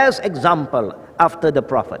best example after the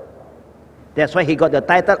Prophet. That's why he got the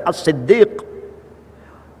title as-Siddiq.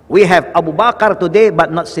 We have Abu Bakr today,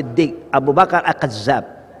 but not Siddiq. Abu Bakr al-Kazzab,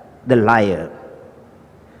 the liar.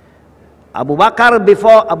 Abu Bakr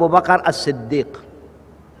before Abu Bakr as-Siddiq.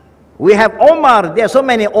 We have Omar. There are so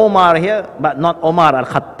many Omar here, but not Omar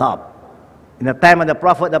al-Khattab. In the time of the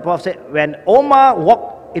Prophet said, when Omar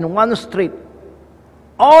walked in one street,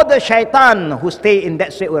 all the shaitan who stay in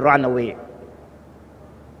that street will run away.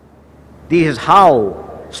 This is how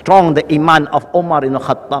strong the iman of Omar ibn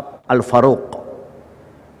Khattab al-Faruq.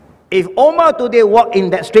 If Omar today walk in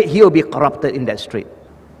that street, he will be corrupted in that street.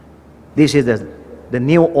 This is the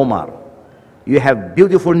new Omar. You have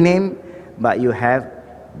beautiful name, but you have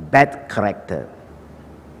bad character.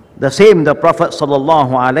 The same, the Prophet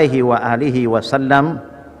sallallahu alaihi wasallam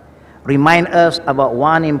remind us about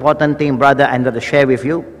one important thing, brother, and to share with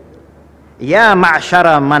you. Ya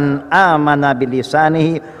ma'shara man amana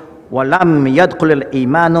bilisanihi wa lam yadkhul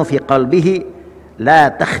al-imanu fi qalbihi la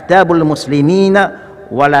takhtabu al-muslimina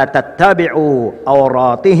wa la tattabi'u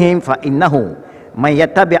awratihim fa innahu man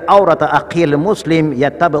yattabi' awrata aqil muslim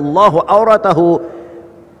yattabi Allahu awratahu.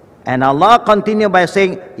 And Allah continued by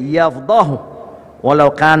saying, yafdahu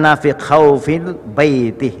walau kana fi khawfil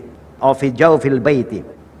bayti or fi jawfil bayti.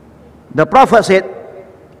 The Prophet said,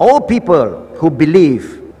 all people who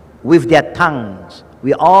believe with their tongues,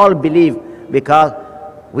 we all believe because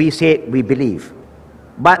we said we believe,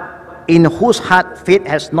 but in whose heart faith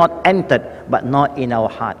has not entered, but not in our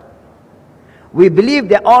heart. We believe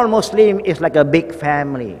that all Muslim is like a big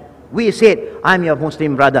family. We said, I'm your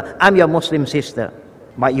Muslim brother, I'm your Muslim sister,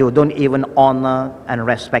 but you don't even honor and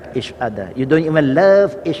respect each other. You don't even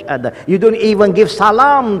love each other. You don't even give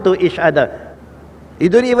salam to each other. You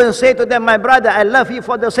don't even say to them, my brother, I love you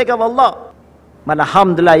for the sake of Allah. But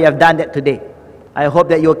alhamdulillah, you have done that today. I hope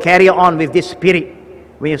that you'll carry on with this spirit.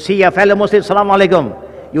 When you see your fellow Muslims, Assalamu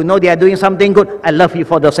alaikum, you know they are doing something good. I love you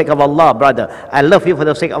for the sake of Allah, brother. I love you for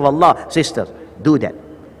the sake of Allah, sisters. Do that.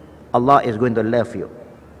 Allah is going to love you.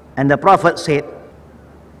 And the Prophet said,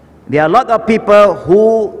 there are a lot of people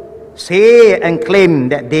who say and claim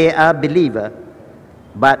that they are believers,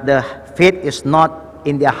 but the faith is not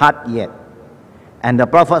in their heart yet. And the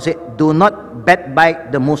Prophet said, do not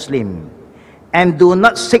backbite the Muslim, and do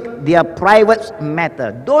not seek their private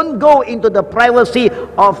matter. Don't go into the privacy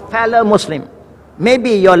of fellow Muslim.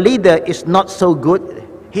 Maybe your leader is not so good.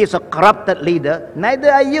 He is a corrupted leader.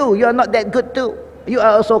 Neither are you. You are not that good too. You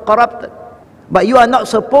are also corrupted. But you are not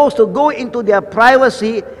supposed to go into their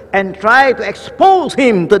privacy and try to expose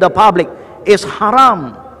him to the public. It's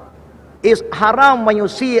haram. It's haram when you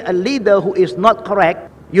see a leader who is not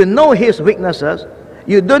correct. You know his weaknesses.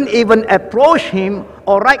 You don't even approach him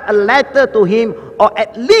or write a letter to him or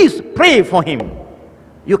at least pray for him.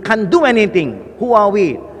 You can't do anything. Who are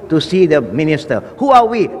we to see the minister? Who are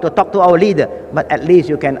we to talk to our leader? But at least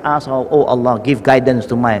you can ask, oh Allah, give guidance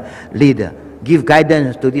to my leader. Give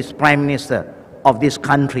guidance to this prime minister of this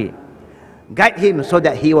country. Guide him so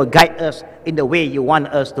that he will guide us in the way you want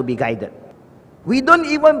us to be guided. We don't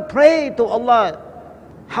even pray to Allah.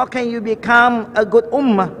 How can you become a good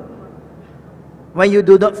ummah when you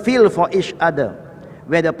do not feel for each other?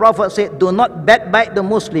 Where the Prophet said, do not backbite the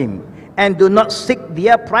Muslim and do not seek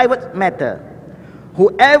their private matter.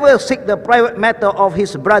 Whoever seek the private matter of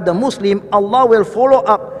his brother Muslim, Allah will follow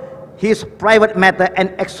up his private matter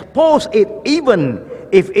and expose it, even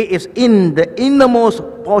if it is in the innermost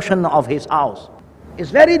portion of his house.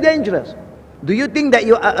 It's very dangerous. Do you think that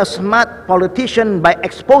you are a smart politician by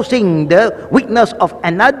exposing the weakness of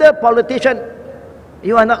another politician?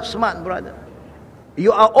 You are not smart, brother.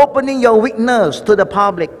 You are opening your weakness to the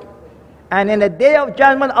public. And in the day of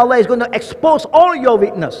judgment, Allah is going to expose all your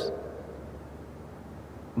weakness.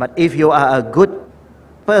 But if you are a good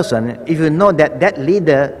person, if you know that that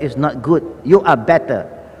leader is not good, you are better.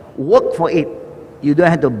 Work for it. You don't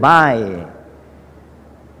have to buy.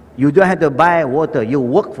 You don't have to buy water. You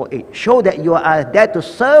work for it. Show that you are there to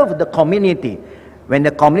serve the community. When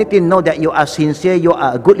the community know that you are sincere, you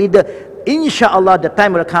are a good leader, inshallah, the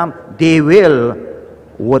time will come, they will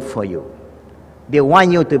vote for you. They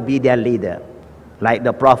want you to be their leader. Like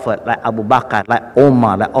the Prophet, like Abu Bakr, like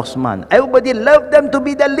Omar, like Osman. Everybody loved them to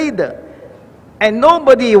be the leader. And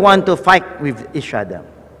nobody want to fight with each other.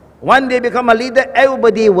 When they become a leader,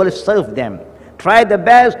 everybody will serve them. Try the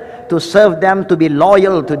best to serve them, to be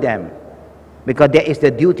loyal to them. Because that is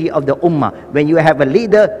the duty of the ummah. When you have a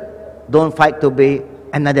leader, don't fight to be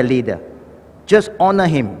another leader. Just honor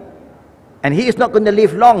him. And he is not going to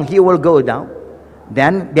live long, he will go down.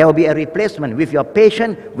 Then there will be a replacement with your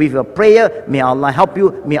patience, with your prayer. May Allah help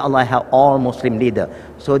you. May Allah help all Muslim leaders.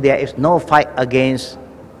 So there is no fight against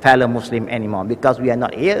fellow Muslim anymore, because we are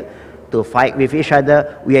not here to fight with each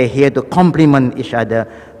other. We are here to complement each other,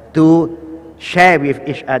 to share with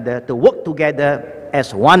each other, to work together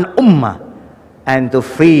as one ummah, and to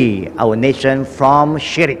free our nation from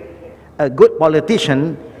shirk. A good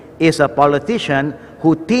politician is a politician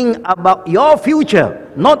who think about your future,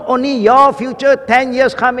 not only your future 10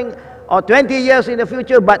 years coming or 20 years in the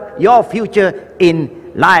future, but your future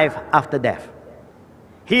in life after death.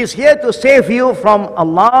 He is here to save you from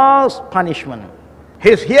Allah's punishment. He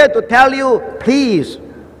is here to tell you, please,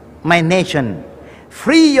 my nation,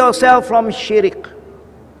 free yourself from shirk.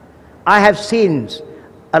 I have seen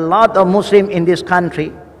a lot of Muslims in this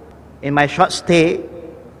country, in my short stay,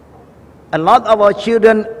 a lot of our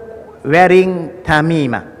children wearing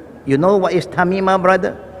tamima. You know what is tamima,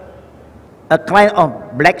 brother? A kind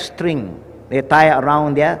of black string they tie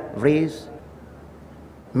around their wrist.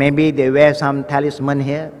 Maybe they wear some talisman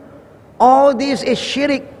here. All this is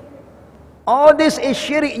shirk. All this is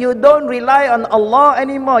shirk. You don't rely on Allah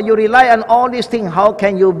anymore. You rely on all these things. How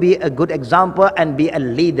can you be a good example and be a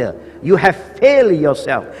leader? You have failed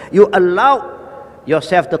yourself. You allow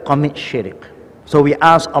yourself to commit shirk. So we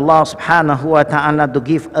ask Allah subhanahu wa ta'ala to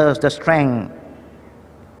give us the strength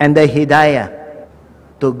and the hidayah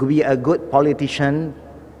to be a good politician,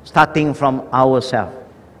 starting from ourselves.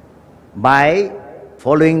 By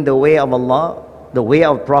following the way of Allah, the way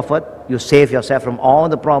of Prophet, you save yourself from all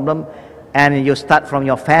the problem. And you start from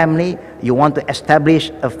your family. You want to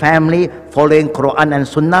establish a family following Quran and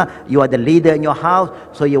Sunnah. You are the leader in your house,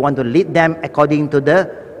 so you want to lead them according to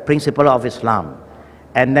the principle of Islam.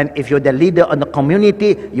 And then if you're the leader of the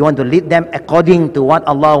community, you want to lead them according to what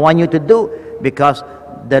Allah wants you to do, because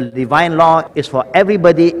the divine law is for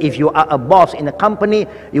everybody. If you are a boss in a company,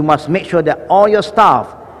 you must make sure that all your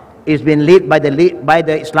staff is being led by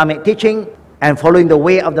the Islamic teaching and following the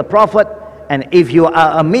way of the Prophet. And if you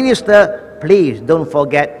are a minister, please don't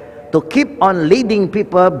forget to keep on leading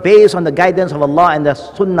people based on the guidance of Allah and the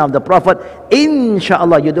Sunnah of the Prophet.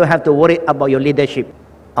 Inshallah, you don't have to worry about your leadership.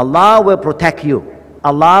 Allah will protect you.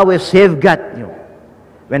 Allah will safeguard you.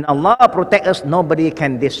 When Allah protects us, nobody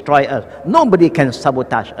can destroy us. Nobody can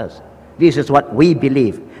sabotage us. This is what we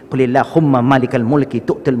believe. قل اللهم مالك الملك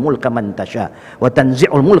تؤتي الملك من تشاء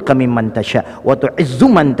وتنزع الملك ممن تشاء وتعز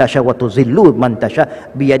من تشاء وتذل من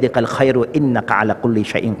تشاء بيدك الخير إنك على كل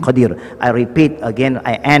شيء قدير. I repeat again,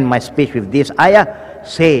 I end my speech with this ayah.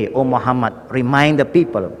 Say, O Muhammad, remind the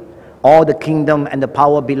people, all the kingdom and the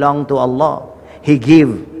power belong to Allah. He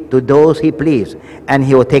gives to those He please, and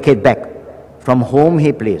He will take it back from whom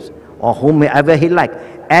He please, or whomever He like,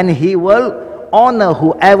 and He will honor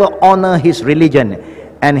whoever honor His religion,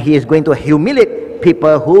 and He is going to humiliate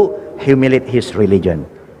people who humiliate His religion.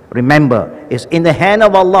 Remember, it's in the hand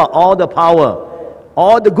of Allah, all the power,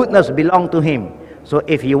 all the goodness belong to Him. So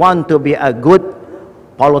if you want to be a good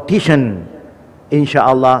politician,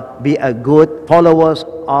 inshallah, be a good followers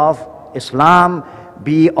of Islam,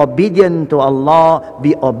 be obedient to Allah,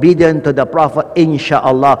 be obedient to the Prophet,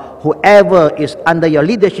 inshallah. Whoever is under your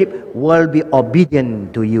leadership will be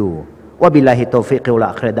obedient to you. Wabillahi taufiq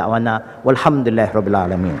wal akhir da'wana walhamdulillahi rabbil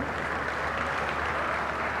alamin.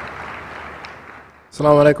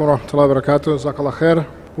 Assalamu alaikum wa rahmatullahi wa barakatuh. Jazakallah khair.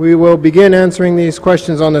 We will begin answering these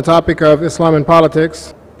questions on the topic of Islam and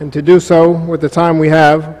politics, and to do so with the time we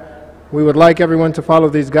have, we would like everyone to follow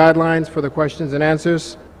these guidelines for the questions and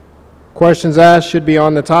answers. Questions asked should be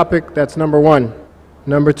on the topic, that's number one.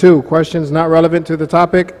 Number two, questions not relevant to the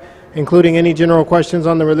topic, including any general questions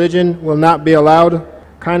on the religion, will not be allowed.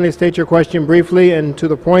 Kindly state your question briefly and to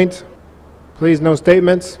the point. Please, no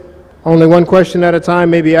statements. Only one question at a time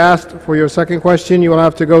may be asked. For your second question, you will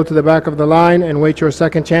have to go to the back of the line and wait your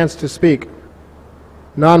second chance to speak.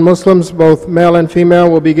 Non-Muslims, both male and female,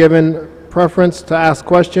 will be given preference to ask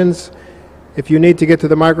questions. If you need to get to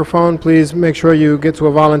the microphone, please make sure you get to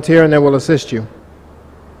a volunteer and they will assist you.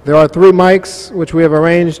 There are 3 mics which we have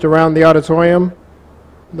arranged around the auditorium.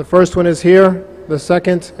 The first one is here, the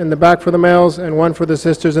second in the back for the males, and one for the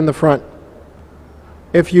sisters in the front.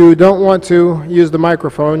 If you don't want to use the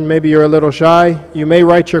microphone, maybe you're a little shy, you may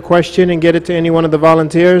write your question and get it to any one of the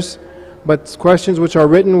volunteers, but questions which are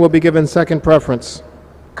written will be given second preference.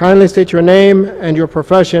 Kindly state your name and your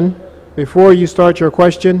profession before you start your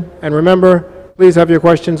question, and remember, please have your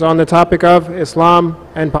questions on the topic of Islam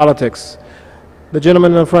and politics. The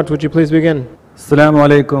gentleman in the front, would you please begin? Assalamu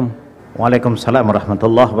alaikum. Wa alaikum salam wa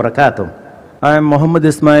rahmatullah wa barakatuh. I am Muhammad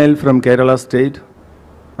Ismail from Kerala State.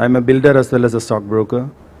 I am a builder as well as a stockbroker.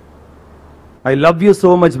 I love you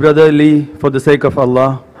so much, Brother Ali, for the sake of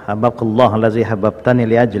Allah. Habbakallah allazi habbabtani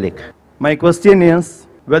li ajlik. My question is,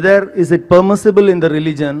 whether is it permissible in the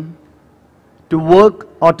religion to work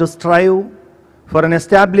or to strive for an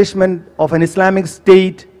establishment of an Islamic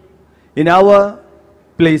state in our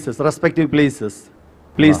places, respective places?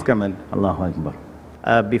 Please comment. Allahu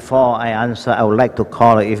Akbar. Before I answer, I would like to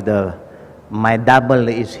call if my double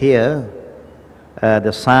is here,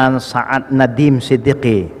 the son Sa'ad Nadim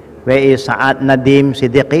Siddiqui. Where is Sa'ad Nadim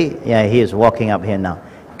Siddiqui? Yeah, he is walking up here now.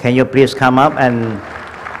 Can you please come up and...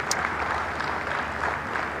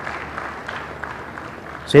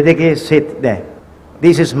 Siddiqui, sit there.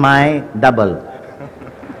 This is my double.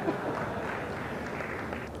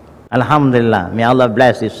 Alhamdulillah, may Allah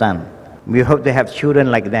bless his son. We hope to have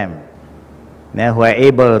children like them, who are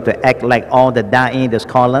able to act like all the da'i, the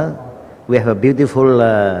scholar. We have a beautiful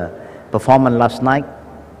performance last night,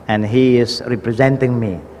 and he is representing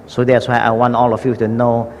me. So that's why I want all of you to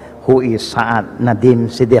know who is Sa'ad Nadim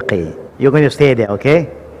Siddiqui. You're going to stay there,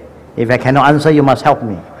 okay? If I cannot answer, you must help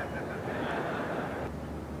me.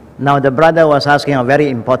 Now the brother was asking a very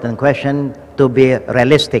important question, to be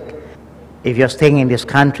realistic. If you're staying in this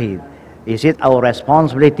country, is it our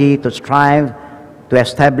responsibility to strive to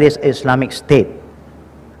establish Islamic State?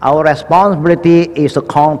 Our responsibility is to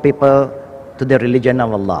call people to the religion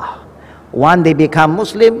of Allah. Once they become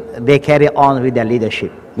Muslim, they carry on with their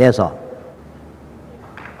leadership. That's all.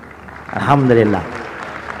 Alhamdulillah.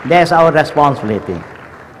 That's our responsibility.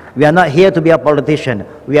 We are not here to be a politician.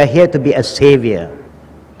 We are here to be a savior,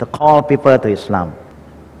 to call people to Islam.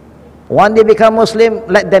 Once they become Muslim,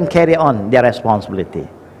 let them carry on their responsibility.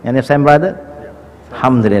 You understand, brother? Yeah.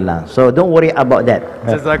 Alhamdulillah. So don't worry about that.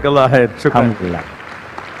 Jazakallah khair. Shukran. Alhamdulillah.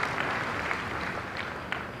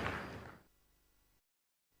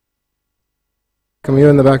 Come here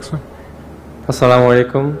in the back, sir. Assalamu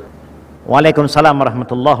alaikum. Wa alaikum salam wa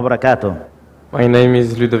rahmatullah wa barakatuh. My name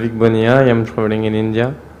is Ludovic Bonia. I am traveling in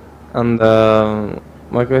India. And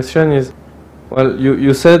my question is, well,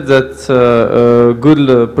 you said that a good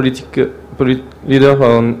leader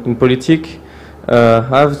in politics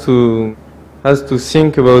has to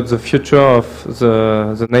think about the future of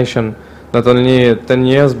the nation, not only 10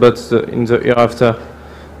 years but in the year after.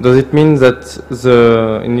 Does it mean that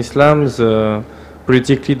in Islam the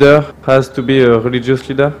political leader has to be a religious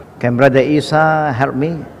leader? Can Brother Isa help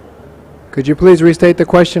me? Could you please restate the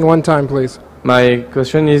question one time, please? My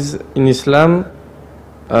question is, in Islam,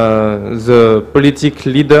 the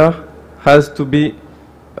political leader has to be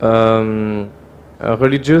a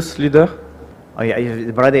religious leader? Oh yeah,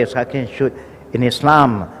 the brother is asking, in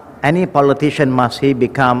Islam, any politician, must he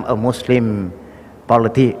become a Muslim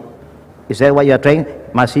politician? Is that what you are trying?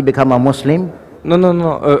 Must he become a Muslim? No.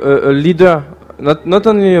 A leader, not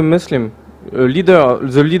only a Muslim, a leader,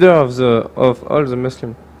 the leader of all the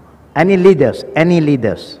Muslims. Any leaders? Any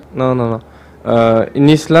leaders? No. In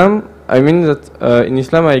Islam, I mean that in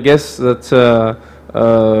Islam, I guess that the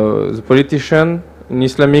politician in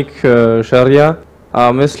Islamic Sharia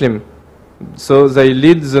are Muslim, so they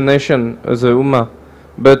lead the nation, the Ummah.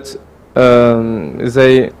 But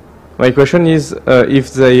my question is,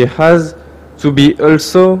 if they has to be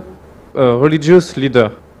also a religious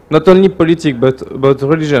leader, not only politics but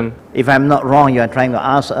religion. If I'm not wrong, you are trying to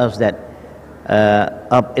ask us that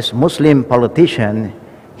a Muslim politician,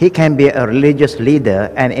 he can be a religious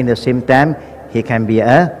leader and in the same time he can be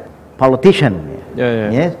a politician.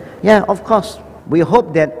 Yes? Yeah, of course. We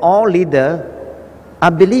hope that all leaders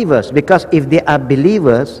are believers, because if they are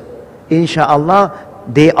believers, inshallah,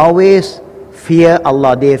 they always fear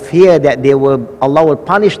Allah. They fear that Allah will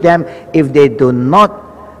punish them if they do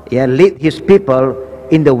not lead His people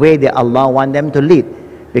in the way that Allah wants them to lead.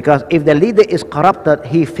 Because if the leader is corrupted,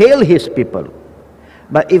 he failed his people.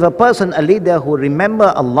 But if a leader who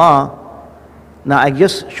remember Allah, now I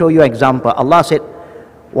just show you an example. Allah said,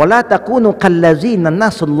 وَلَا تَكُونُوا كَالَّذِينَ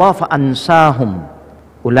نَسُوا اللَّهَ فَأَنْسَاهُمْ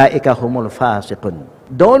أُولَٰئِكَ هُمُ الْفَاسِقُونَ.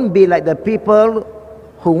 Don't be like the people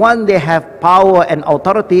who once they have power and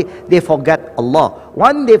authority, they forget Allah.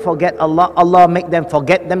 Once they forget Allah, Allah make them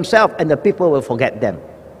forget themselves, and the people will forget them.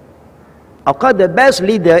 Of course, the best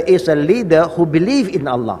leader is a leader who believes in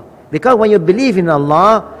Allah. Because when you believe in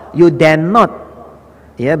Allah, you dare not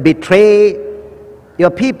betray your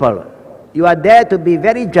people. You are there to be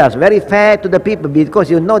very just, very fair to the people, because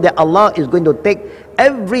you know that Allah is going to take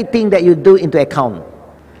everything that you do into account.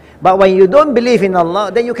 But when you don't believe in Allah,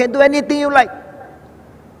 then you can do anything you like.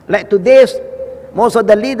 Like today's, most of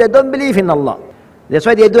the leaders don't believe in Allah. That's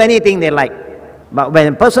why they do anything they like. But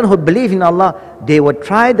when a person who believes in Allah, they will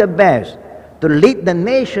try their best to lead the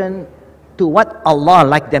nation to what Allah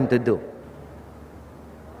like them to do.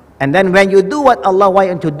 And then when you do what Allah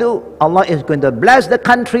wants you to do, Allah is going to bless the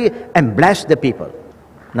country and bless the people.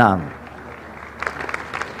 Now,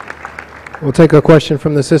 we'll take a question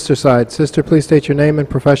from the sister side. Sister, please state your name and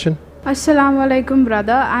profession. Assalamu alaikum,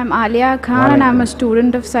 brother. I'm Alia Khan and I'm a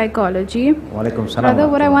student of psychology. Walaikum salam. Brother,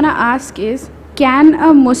 what I want to ask is, can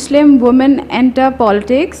a Muslim woman enter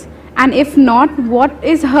politics? And if not, what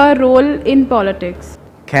is her role in politics?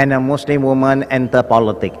 Can a Muslim woman enter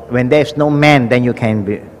politics? When there's no man, then you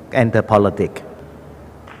can enter politics.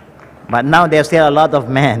 But now there's still a lot of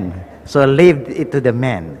men, so leave it to the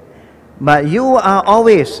men. But you are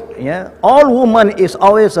always, all woman is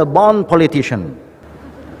always a born politician.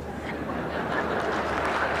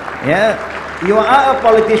 You are a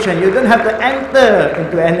politician. You don't have to enter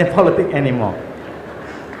into any politics anymore.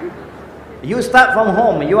 You start from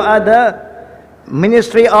home. You are the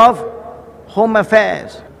Ministry of Home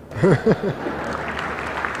Affairs.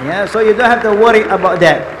 So you don't have to worry about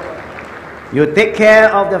that. You take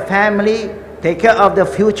care of the family, take care of the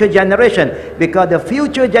future generation, because the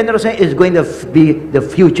future generation is going to be the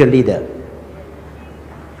future leader.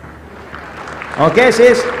 Okay,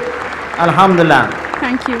 sis? Alhamdulillah.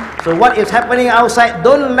 Thank you. So what is happening outside,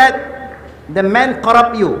 don't let the men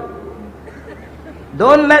corrupt you.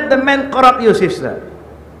 Don't let the men corrupt you, sister.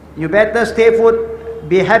 You better stay put,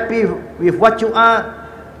 be happy with what you are.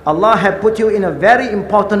 Allah has put you in a very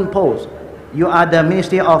important post. You are the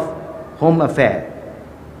Ministry of Home Affairs.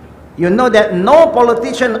 You know that no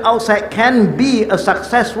politician outside can be a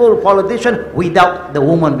successful politician without the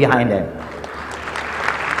woman behind them.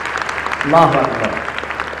 Allahu Akbar.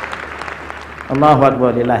 Allahu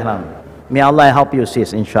Akbar, lillahi alhamd. May Allah help you,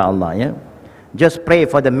 sis, inshallah. Just pray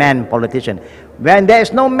for the man politician. When there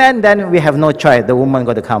is no man, then we have no choice. The woman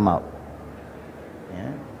got to come out.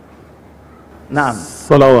 Naam.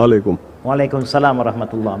 Assalamu alaikum. Wa alaikum salam wa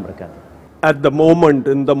rahmatullahi wa barakatuh. At the moment,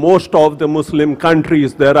 in the most of the Muslim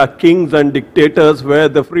countries, there are kings and dictators where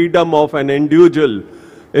the freedom of an individual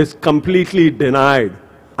is completely denied.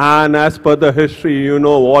 And as per the history, you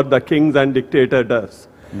know what the kings and dictator does.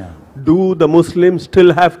 Yeah. Do the Muslims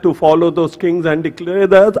still have to follow those kings and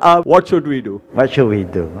dictators, or what should we do? What should we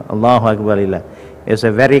do? Allahu Akbar. It's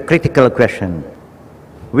a very critical question.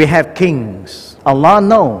 We have kings. Allah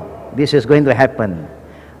knows this is going to happen.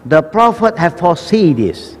 The Prophet have foreseen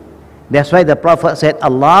this. That's why the Prophet said,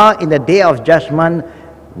 Allah in the day of judgment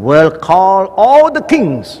will call all the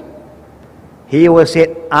kings. He will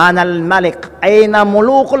say, Ana al-Malik, Aina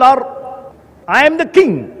mulukul ard. I am the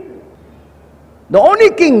king. The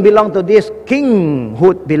only king belong to this king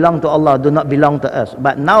who belong to Allah, do not belong to us.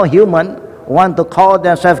 But now human want to call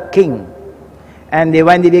themselves king. And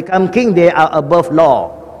when they become king, they are above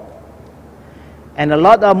law. And a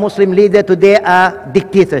lot of Muslim leaders today are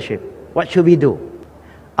dictatorship. What should we do?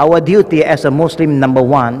 Our duty as a Muslim, number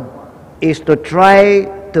one, is to try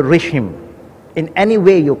to reach him in any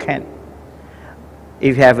way you can.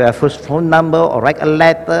 If you have a first phone number or write a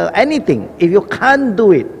letter, anything. If you can't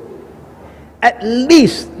do it, at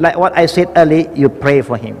least, like what I said earlier, you pray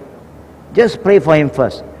for him. Just pray for him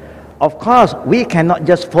first. Of course, we cannot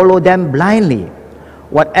just follow them blindly.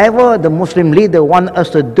 Whatever the Muslim leader want us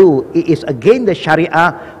to do, it is against the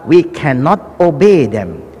Sharia, we cannot obey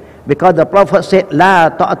them. Because the Prophet said, La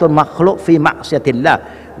ta'atul makhluk fi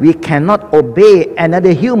ma'siyatillah. We cannot obey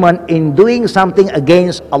another human in doing something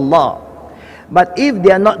against Allah. But if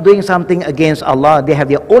they are not doing something against Allah, they have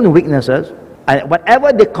their own weaknesses, and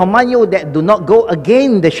whatever they command you that do not go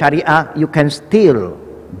against the Sharia, you can still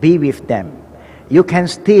be with them. You can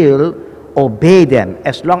still obey them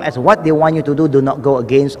as long as what they want you to do not go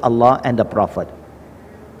against Allah and the Prophet.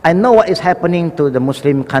 I know what is happening to the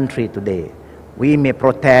Muslim country today. We may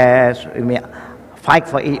protest, we may fight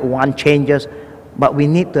for it, want changes, but we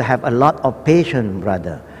need to have a lot of patience,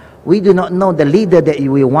 brother. We do not know the leader that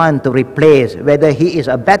we want to replace, whether he is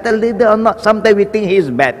a better leader or not. Sometimes we think he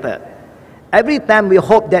is better. Every time we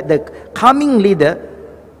hope that the coming leader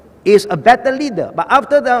is a better leader, but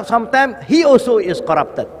after that, sometimes he also is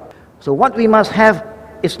corrupted. So what we must have,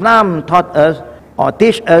 Islam taught us or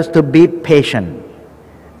teach us to be patient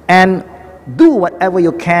and do whatever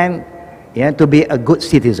you can, to be a good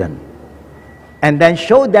citizen. And then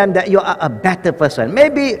show them that you are a better person.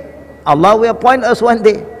 Maybe Allah will appoint us one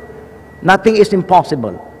day. Nothing is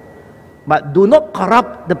impossible. But do not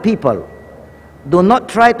corrupt the people. Do not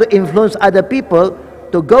try to influence other people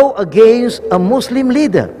to go against a Muslim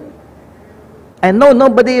leader. And no,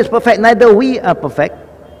 nobody is perfect, neither we are perfect.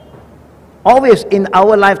 Always in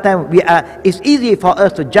our lifetime, it's easy for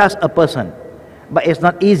us to judge a person, but it's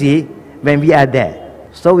not easy when we are there.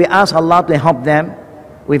 So we ask Allah to help them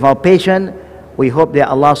with our patience. We hope that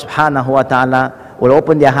Allah subhanahu wa ta'ala will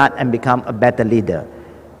open their heart and become a better leader.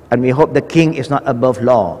 And we hope the king is not above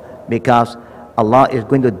law, because Allah is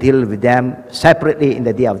going to deal with them separately in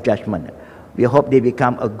the day of judgment. We hope they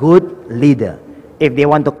become a good leader. If they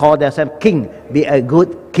want to call themselves king, be a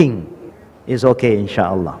good king. It's okay,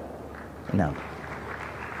 inshallah. No.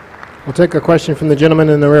 We'll take a question from the gentleman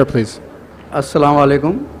in the rear, please. Assalamu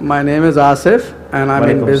alaikum. My name is Asif and I'm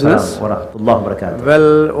in business.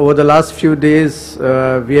 Well, over the last few days,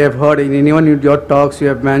 we have heard in anyone in your talks, you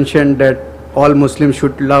have mentioned that all Muslims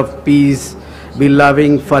should love peace, be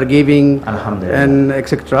loving, forgiving, and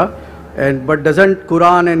etc. But doesn't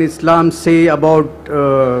Quran and Islam say about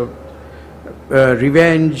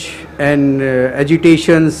revenge and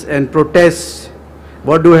agitations and protests?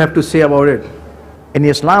 What do you have to say about it? In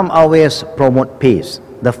Islam, always promote peace.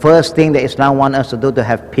 The first thing that Islam wants us to do to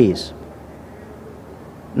have peace.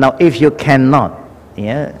 Now, if you cannot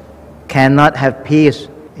have peace,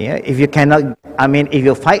 if you cannot, if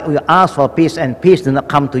you fight, you ask for peace and peace does not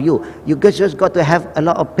come to you, you just got to have a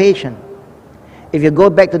lot of patience. If you go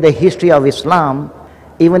back to the history of Islam,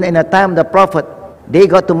 even in the time of the Prophet, they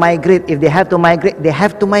got to migrate. If they have to migrate, they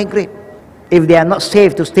have to migrate. If they are not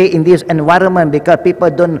safe to stay in this environment because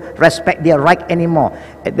people don't respect their right anymore,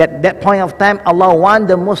 at that point of time, Allah wants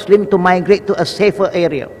the Muslim to migrate to a safer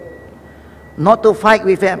area, not to fight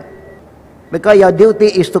with them, because your duty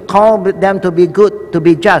is to call them to be good, to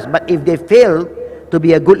be just. But if they fail to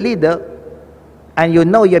be a good leader, and you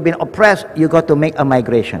know you've been oppressed, you got to make a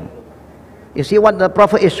migration. You see what the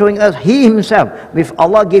Prophet is showing us? He himself, if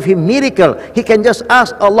Allah give him miracle, he can just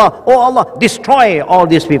ask Allah, oh Allah, destroy all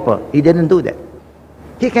these people. He didn't do that.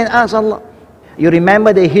 He can ask Allah. You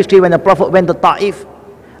remember the history when the Prophet went to Ta'if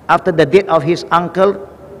after the death of his uncle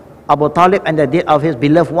Abu Talib and the death of his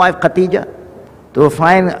beloved wife Khadija,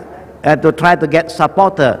 to try to get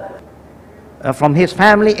supporter from his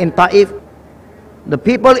family in Ta'if. The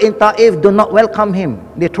people in Ta'if do not welcome him.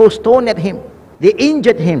 They throw stone at him. They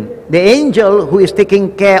injured him. The angel who is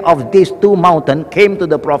taking care of these two mountains came to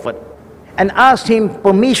the Prophet and asked him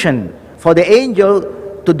permission for the angel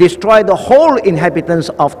to destroy the whole inhabitants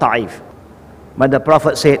of Ta'if. But the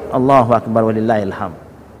Prophet said, Allahu Akbar walillahi alham.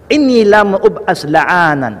 Inni lam ub'as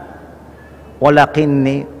la'anan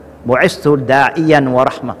walakinni bu'istu da'iyan wa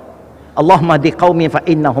rahmah. Allahumma di qawmi fa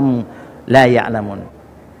innahum la ya'lamun.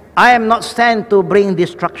 I am not sent to bring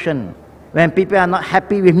destruction. When people are not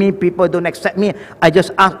happy with me, people don't accept me, I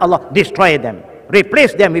just ask Allah, destroy them.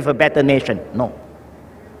 Replace them with a better nation. No.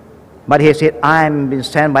 But he said, I am been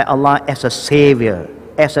sent by Allah as a savior,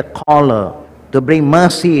 as a caller, to bring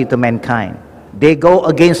mercy to mankind. They go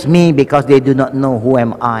against me because they do not know who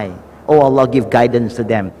am I. Oh Allah, give guidance to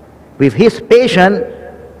them. With his patience,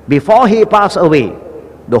 before he passed away,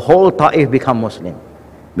 the whole Ta'if become Muslim.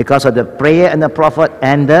 Because of the prayer and the Prophet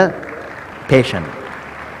and the patience.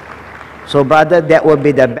 So brother, that would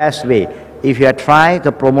be the best way. If you are trying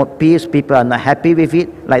to promote peace, people are not happy with it,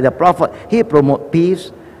 like the Prophet, he promote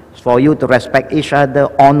peace for you to respect each other,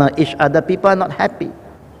 honor each other. People are not happy.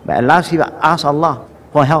 But at last you ask Allah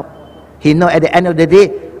for help. He know at the end of the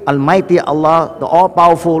day, Almighty Allah, the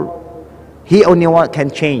all-powerful, He only one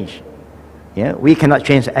can change. We cannot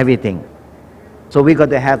change everything. So we got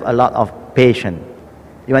to have a lot of patience.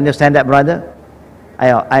 You understand that, brother?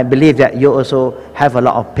 I believe that you also have a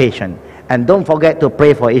lot of patience. And don't forget to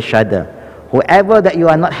pray for each other. Whoever that you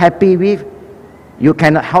are not happy with, You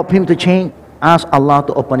cannot help him to change. Ask Allah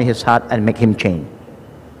to open his heart and make him change.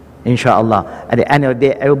 Inshallah. At the end of the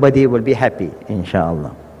day, everybody will be happy.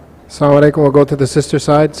 Inshallah. Assalamu alaikum. We'll go to the sister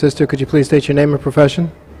side. Sister, could you please state your name and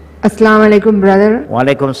profession? Assalamu alaikum, brother. Wa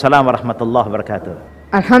alaikum salam wa rahmatullah wa barakatuh.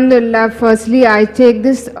 Alhamdulillah, firstly, I take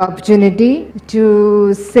this opportunity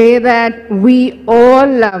to say that we all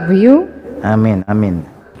love you. Ameen, ameen.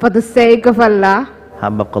 For the sake of Allah.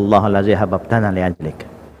 Habbakallahu allazi habbabtana li'ajlik.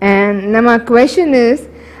 And now my question is,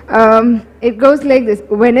 it goes like this.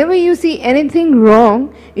 Whenever you see anything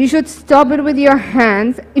wrong, you should stop it with your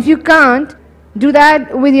hands. If you can't, do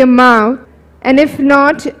that with your mouth. And if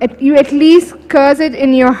not, you at least curse it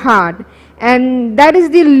in your heart. And that is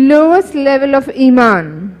the lowest level of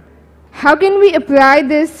Iman. How can we apply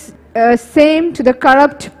this same to the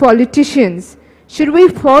corrupt politicians? Should we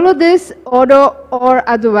follow this order or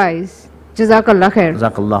otherwise? Jazakallah khair.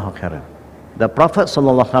 Jazakallah khair. The Prophet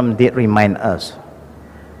ﷺ did remind us,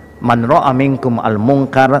 Man ra'a minkum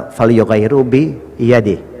al-munkar falyughayyiru bi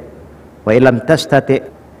yadihi, wa illam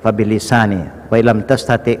tastati' fa bi lisani, wa illam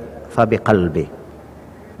tastati' fa bi qalbi.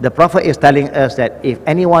 The Prophet is telling us that if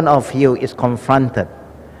any one of you is confronted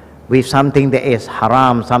with something that is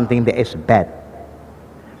haram, something that is bad,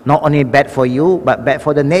 not only bad for you, but bad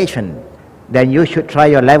for the nation, then you should try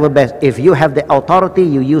your level best. If you have the authority,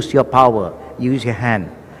 you use your power, use your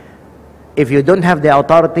hand. If you don't have the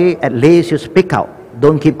authority, at least you speak out.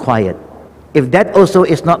 Don't keep quiet. If that also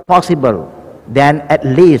is not possible, then at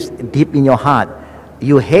least deep in your heart,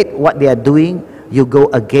 you hate what they are doing, you go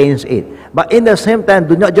against it. But in the same time,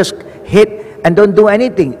 do not just hate and don't do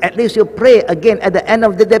anything. At least you pray again. At the end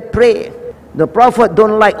of the day, pray. The Prophet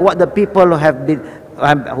don't like what the people have been,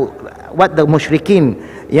 what the mushrikeen,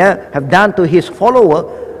 have done to his follower,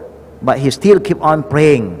 but he still keep on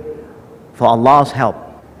praying for Allah's help.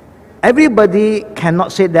 Everybody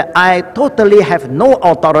cannot say that I totally have no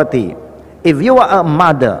authority. If you are a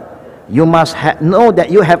mother, you must know that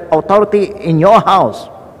you have authority in your house.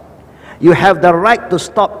 You have the right to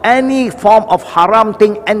stop any form of haram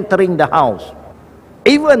thing entering the house.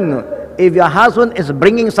 Even if your husband is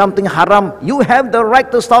bringing something haram, you have the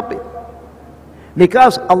right to stop it.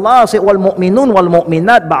 Because Allah said, وَالْمُؤْمِنُونَ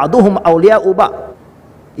وَالْمُؤْمِنَاتِ بَعْضُهُمْ أَوْلِيَاءُ بَعْضٍ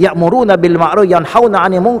يَأْمُرُونَ بِالْمَعْرُوفِ يَنْهَوْنَ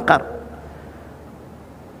عَنِ الْمُنكَرِ.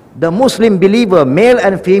 The Muslim believer, male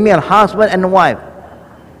and female, husband and wife,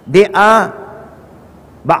 they are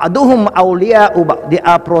ba'duhum awliya'u, they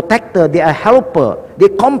are protector, they are helper, they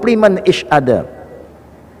complement each other.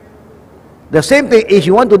 The same thing, if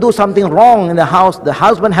you want to do something wrong in the house, the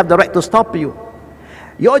husband have the right to stop you.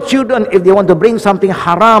 Your children, if they want to bring something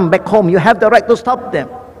haram back home, you have the right to stop them.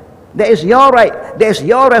 That is your right, that is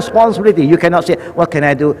your responsibility. You cannot say, what can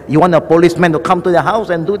I do? You want a policeman to come to the house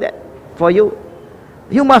and do that for you?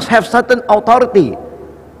 You must have certain authority,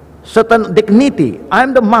 certain dignity. I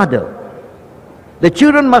am the mother. The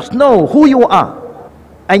children must know who you are.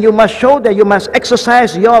 And you must show that you must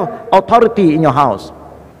exercise your authority in your house.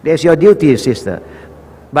 That's your duty, sister.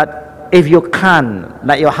 But if you can't,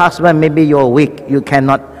 like your husband, maybe you're weak, you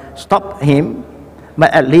cannot stop him,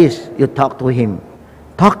 but at least you talk to him.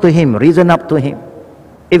 Talk to him, reason up to him.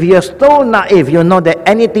 If you're so naive, you know that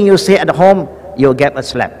anything you say at home, you'll get a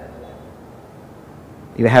slap.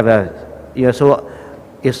 You have it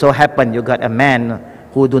so happen you got a man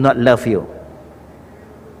who do not love you.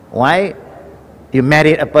 Why? You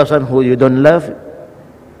married a person who you don't love?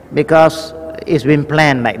 Because it's been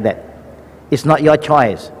planned like that. It's not your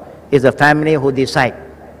choice. It's the family who decide.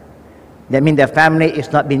 That means the family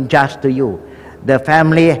is not being just to you. The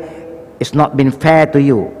family is not being fair to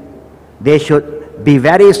you. They should be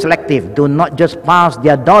very selective. Do not just pass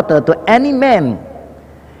their daughter to any man.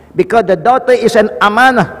 Because the daughter is an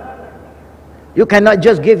amanah. You cannot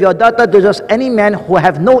just give your daughter to just any man who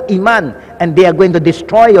have no iman, and they are going to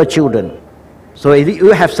destroy your children. So if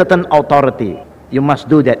you have certain authority, you must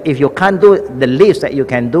do that. If you can't do it, the least that you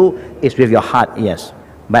can do is with your heart, yes.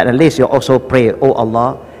 But at least you also pray, oh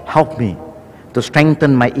Allah, help me to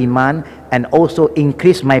strengthen my iman and also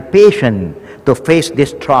increase my patience to face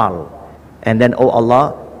this trial. And then, oh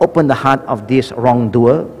Allah, open the heart of this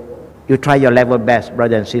wrongdoer. You try your level best,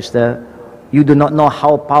 brother and sister. You do not know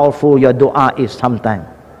how powerful your dua is sometimes.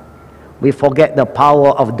 We forget the power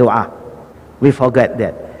of dua. We forget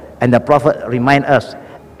that. And the Prophet remind us,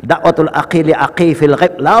 Da'watul aqili aqi fil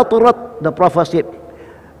ghaib la turat. The Prophet said,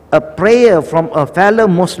 a prayer from a fellow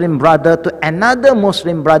Muslim brother to another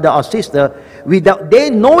Muslim brother or sister, without they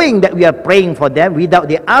knowing that we are praying for them, without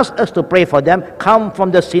they ask us to pray for them, come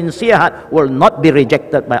from the sincere heart, will not be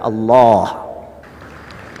rejected by Allah.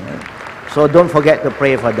 So don't forget to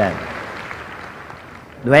pray for them.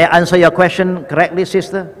 Do I answer your question correctly,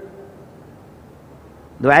 sister?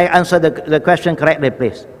 Do I answer the question correctly,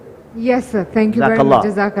 please? Yes, sir. Thank you very much.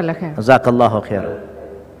 Jazakallah khair. Jazakallahu khair.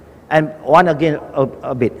 And one again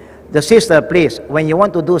a bit. The sister, please, when you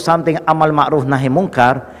want to do something amal ma'ruf nahi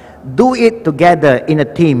munkar, do it together in a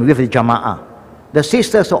team with the jama'ah. The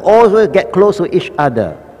sisters will always get close to each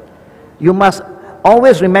other. You must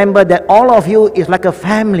always remember that all of you is like a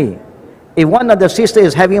family. If one of the sisters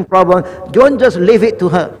is having a problem, don't just leave it to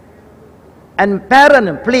her. And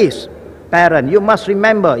parent, please, parent, you must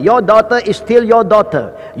remember, your daughter is still your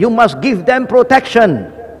daughter. You must give them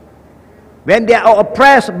protection. When they are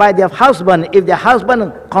oppressed by their husband, if their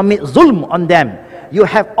husband commits zulm on them, you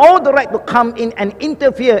have all the right to come in and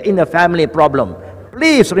interfere in the family problem.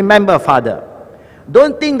 Please remember, father.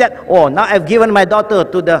 Don't think that, oh, now I've given my daughter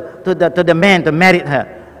to the man to marry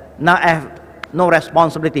her. Now I have no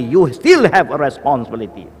responsibility. You still have a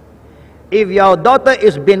responsibility. If your daughter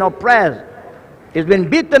is being oppressed, is being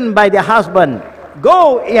beaten by the husband,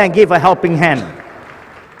 go and give a helping hand.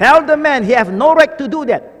 Tell the man he has no right to do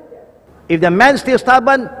that. If the man still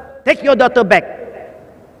stubborn, take your daughter back.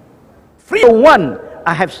 Free one,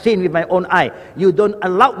 I have seen with my own eye. You don't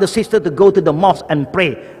allow the sister to go to the mosque and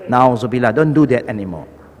pray. Now, Zubillah, don't do that anymore.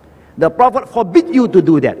 The Prophet forbid you to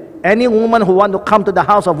do that. Any woman who want to come to the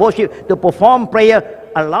house of worship to perform prayer,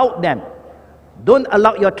 allow them. Don't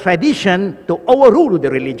allow your tradition to overrule the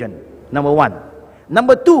religion. Number one.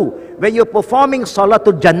 Number two, when you're performing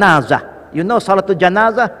Salatul Janazah, you know Salatul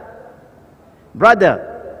Janazah? Brother,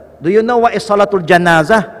 do you know what is Salatul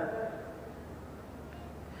Janazah?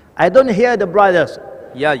 I don't hear the brothers.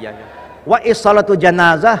 Yeah. What is Salatul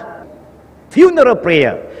Janazah? Funeral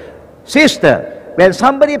prayer. Sister, when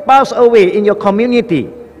somebody passes away in your community,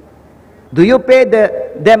 do you pay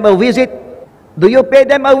them a visit? Do you pay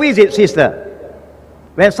them a visit, sister?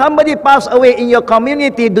 When somebody passes away in your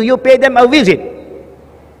community, do you pay them a visit?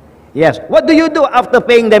 Yes. What do you do after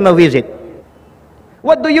paying them a visit?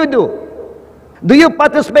 What do you do? Do you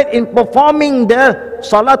participate in performing the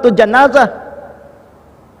Salatul Janazah?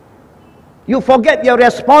 You forget your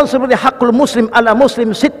responsibility. Haqqul Muslim ala Muslim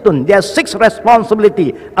sittun. There are 6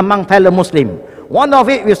 responsibility among fellow Muslim. One of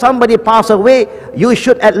it, if somebody pass away, you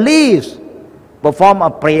should at least perform a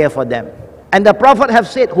prayer for them. And the Prophet have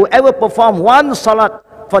said, whoever perform one salat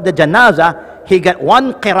for the janazah, he get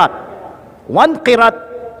 1 qirat. 1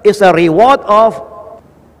 qirat is a reward of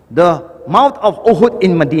the Mount of Uhud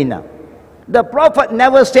in Medina. The Prophet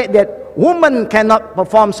never said that women cannot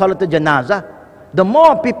perform Salatul Janazah. The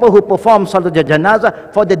more people who perform Salatul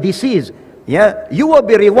Janazah for the deceased, you will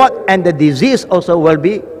be rewarded, and the deceased also will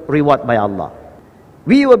be rewarded by Allah.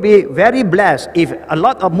 We will be very blessed if a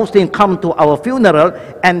lot of Muslims come to our funeral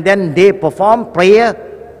and then they perform prayer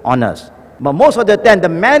on us. But most of the time, the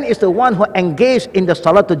man is the one who engaged in the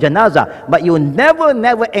Salatul Janazah. But you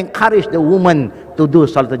never encourage the woman to do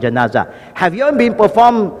Salatul Janazah. Have you been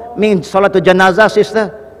performing Salatul Janazah,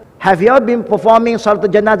 sister? Have you been performing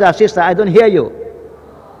Salatul Janazah, sister? I don't hear you.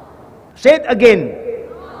 Say it again.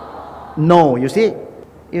 No, you see?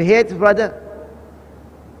 You hear it, brother?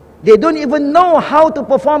 They don't even know how to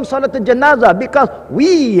perform Salatul Janazah because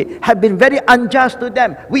we have been very unjust to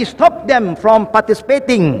them. We stopped them from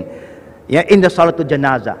participating in the Salatul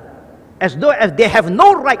Janazah, as though as they have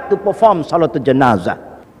no right to perform Salatul Janazah.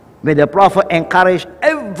 May the Prophet encourage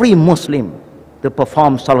every Muslim to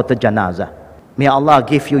perform Salatul Janazah. May Allah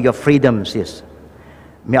give you your freedom, sis.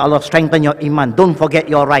 May Allah strengthen your iman. Don't forget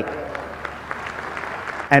your right.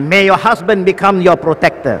 And may your husband become your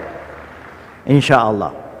protector.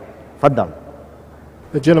 Insha'Allah. Faddal.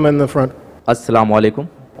 The gentleman in the front. Assalamu alaikum.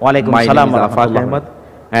 Wa alaikum My salam name wa is Afaq rahmatullah. Ahmad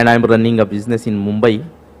and I am running a business in Mumbai.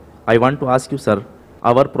 I want to ask you, sir,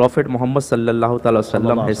 our Prophet Muhammad sallallahu alaihi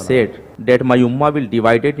wasallam has said that my ummah will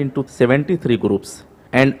divide it into 73 groups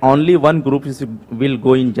and only one group will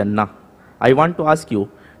go in Jannah. I want to ask you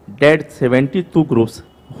that 72 groups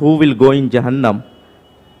who will go in Jahannam,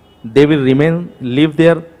 they will live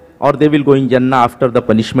there, or they will go in Jannah after the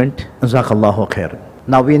punishment? Jazakallahu khair.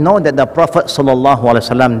 Now we know that the Prophet sallallahu alaihi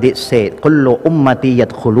wasallam did say, "Kullu ummati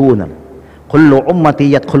yadkhuluna, kullu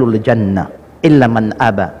ummati yadkhulul jannah, illa man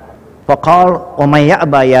aba." فقال ومن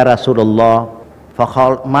يأبى يا رسول الله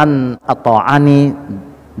فقال من أطاعني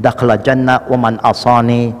دخل الجنة ومن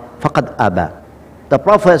عصاني فقد أبى. The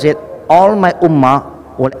Prophet said, all my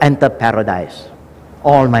ummah will enter paradise.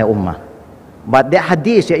 All my ummah. But the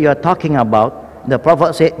hadith that you are talking about, the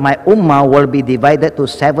Prophet said, my ummah will be divided to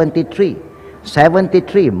 73.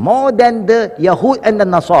 73, more than the Yahud and the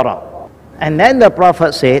Nasara. And then the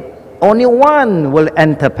Prophet said, only one will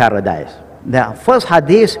enter paradise. The first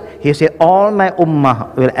hadith, he said, all my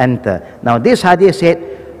ummah will enter. Now this hadith said,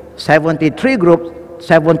 73 groups,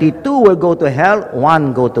 72 will go to hell,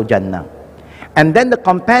 1 go to Jannah. And then the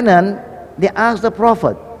companion, they ask the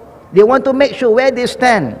Prophet, they want to make sure where they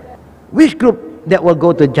stand. Which group that will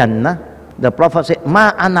go to Jannah? The Prophet said,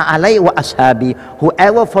 Ma ana alay wa ashabi,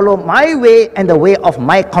 whoever follow my way and the way of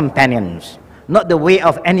my companions, not the way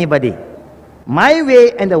of anybody. My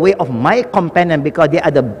way and the way of my companion, because they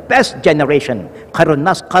are the best generation.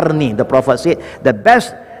 Qarnas qarni, the Prophet said, the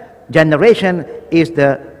best generation is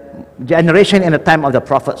the generation in the time of the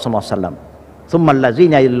Prophet ﷺ.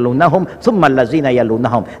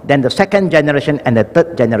 Then the second generation and the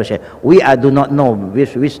third generation. We do not know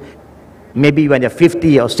which maybe we're in the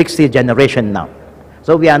 50 or 60 generation now.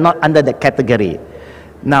 So we are not under the category.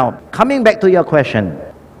 Now, coming back to your question,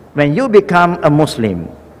 when you become a Muslim,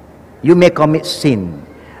 you may commit sin.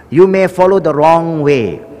 You may follow the wrong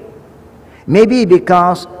way. Maybe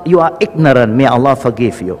because you are ignorant, may Allah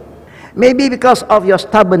forgive you. Maybe because of your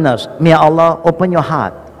stubbornness, may Allah open your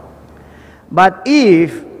heart. But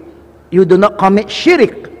if you do not commit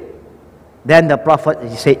shirk, then the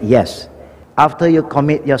Prophet said yes. After you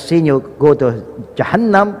commit your sin, you go to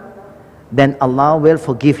Jahannam, then Allah will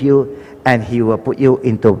forgive you and He will put you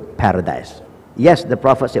into paradise. Yes, the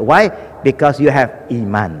Prophet said. Why? Because you have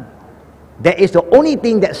Iman. That is the only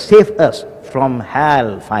thing that saves us from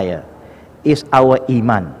hellfire, is our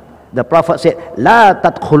Iman. The Prophet said, La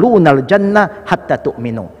tadkhuluna al-jannah hatta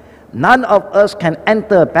tu'minu. None of us can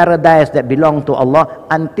enter paradise that belongs to Allah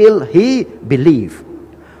until he believe.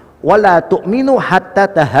 Wala tu'minu hatta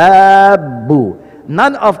tahabbu.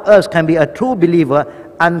 None of us can be a true believer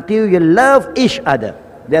until you love each other.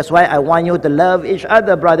 That's why I want you to love each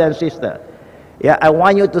other, brother and sister. Yeah, I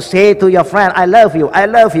want you to say to your friend, I love you, I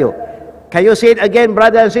love you. Can you say it again,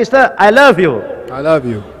 brother and sister? I love you. I love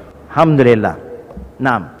you. Alhamdulillah.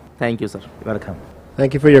 Naam. Thank you, sir. Welcome.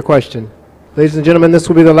 Thank you for your question. Ladies and gentlemen, this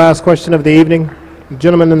will be the last question of the evening.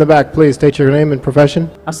 Gentleman in the back, please state your name and profession.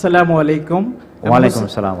 Assalamu alaikum. Wa alaikum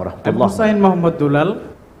assalam wa rahmatullah. I'm Hussain Muhammad Dulal,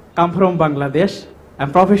 come from Bangladesh.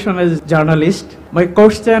 I'm professional as journalist. My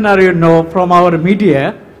question are, from our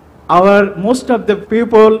media, most of the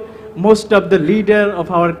people, most of the leader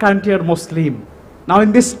of our country are Muslim. Now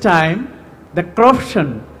in this time, the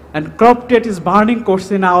corruption and corrupted is burning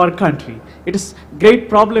course in our country. It is great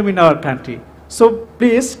problem in our country. So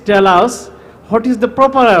please tell us what is the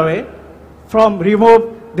proper way from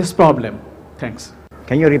remove this problem. Thanks.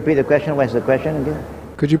 Can you repeat the question? What's the question again?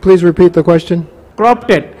 Could you please repeat the question?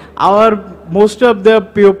 Corrupted. Most of the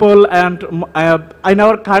people and in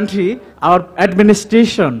our country, our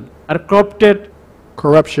administration are corrupted.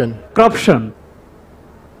 Corruption. Corruption.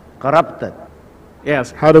 Corrupted.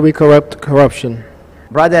 Yes. How do we corrupt corruption?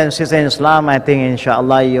 Brother and sister in Islam, I think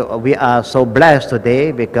inshallah we are so blessed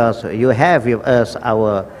today because you have with us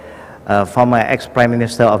our former ex-Prime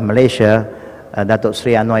Minister of Malaysia, Datuk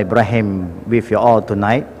Sri Anwar Ibrahim, with you all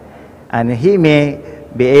tonight. And he may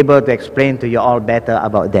be able to explain to you all better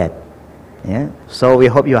about that. Yeah? So we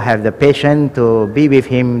hope you have the patience to be with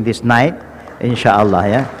him this night, inshallah.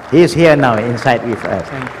 Yeah? He is here now inside with us.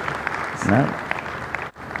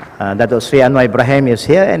 Datuk Sri Anwar Ibrahim is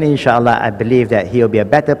here, and inshallah I believe that he will be a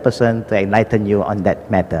better person to enlighten you on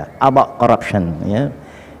that matter about corruption. Yeah?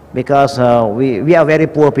 Because we are very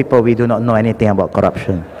poor people, we do not know anything about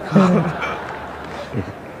corruption.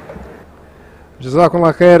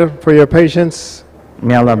 Jazakallah khair for your patience.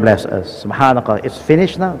 May Allah bless us. Subhanallah. It's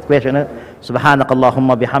finished now. Question.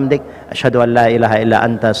 Subhanakallahumma bihamdik. Ashhadu an la ilaha illa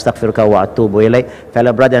anta astaghfiruka wa atubu ilayk.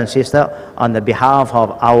 Fellow brother and sister, on the behalf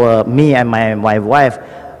of me and my wife,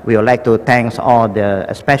 we would like to thank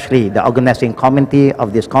especially the organizing committee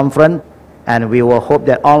of this conference, and we will hope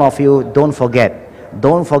that all of you don't forget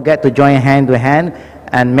to join hand to hand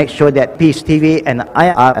and make sure that Peace TV and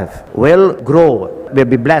IRF will grow, will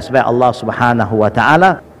be blessed by Allah subhanahu wa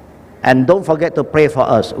ta'ala. And don't forget to pray for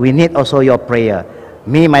us. We need also your prayer.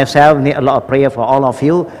 Me, myself, need a lot of prayer for all of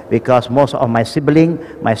you because most of my siblings,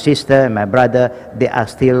 my sister and my brother, they are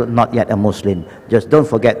still not yet a Muslim. Just don't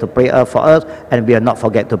forget to pray for us, and we will not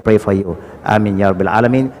forget to pray for you. Amin ya Rabbil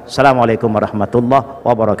Alameen. Assalamu alaikum wa rahmatullah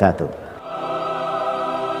wa barakatuh.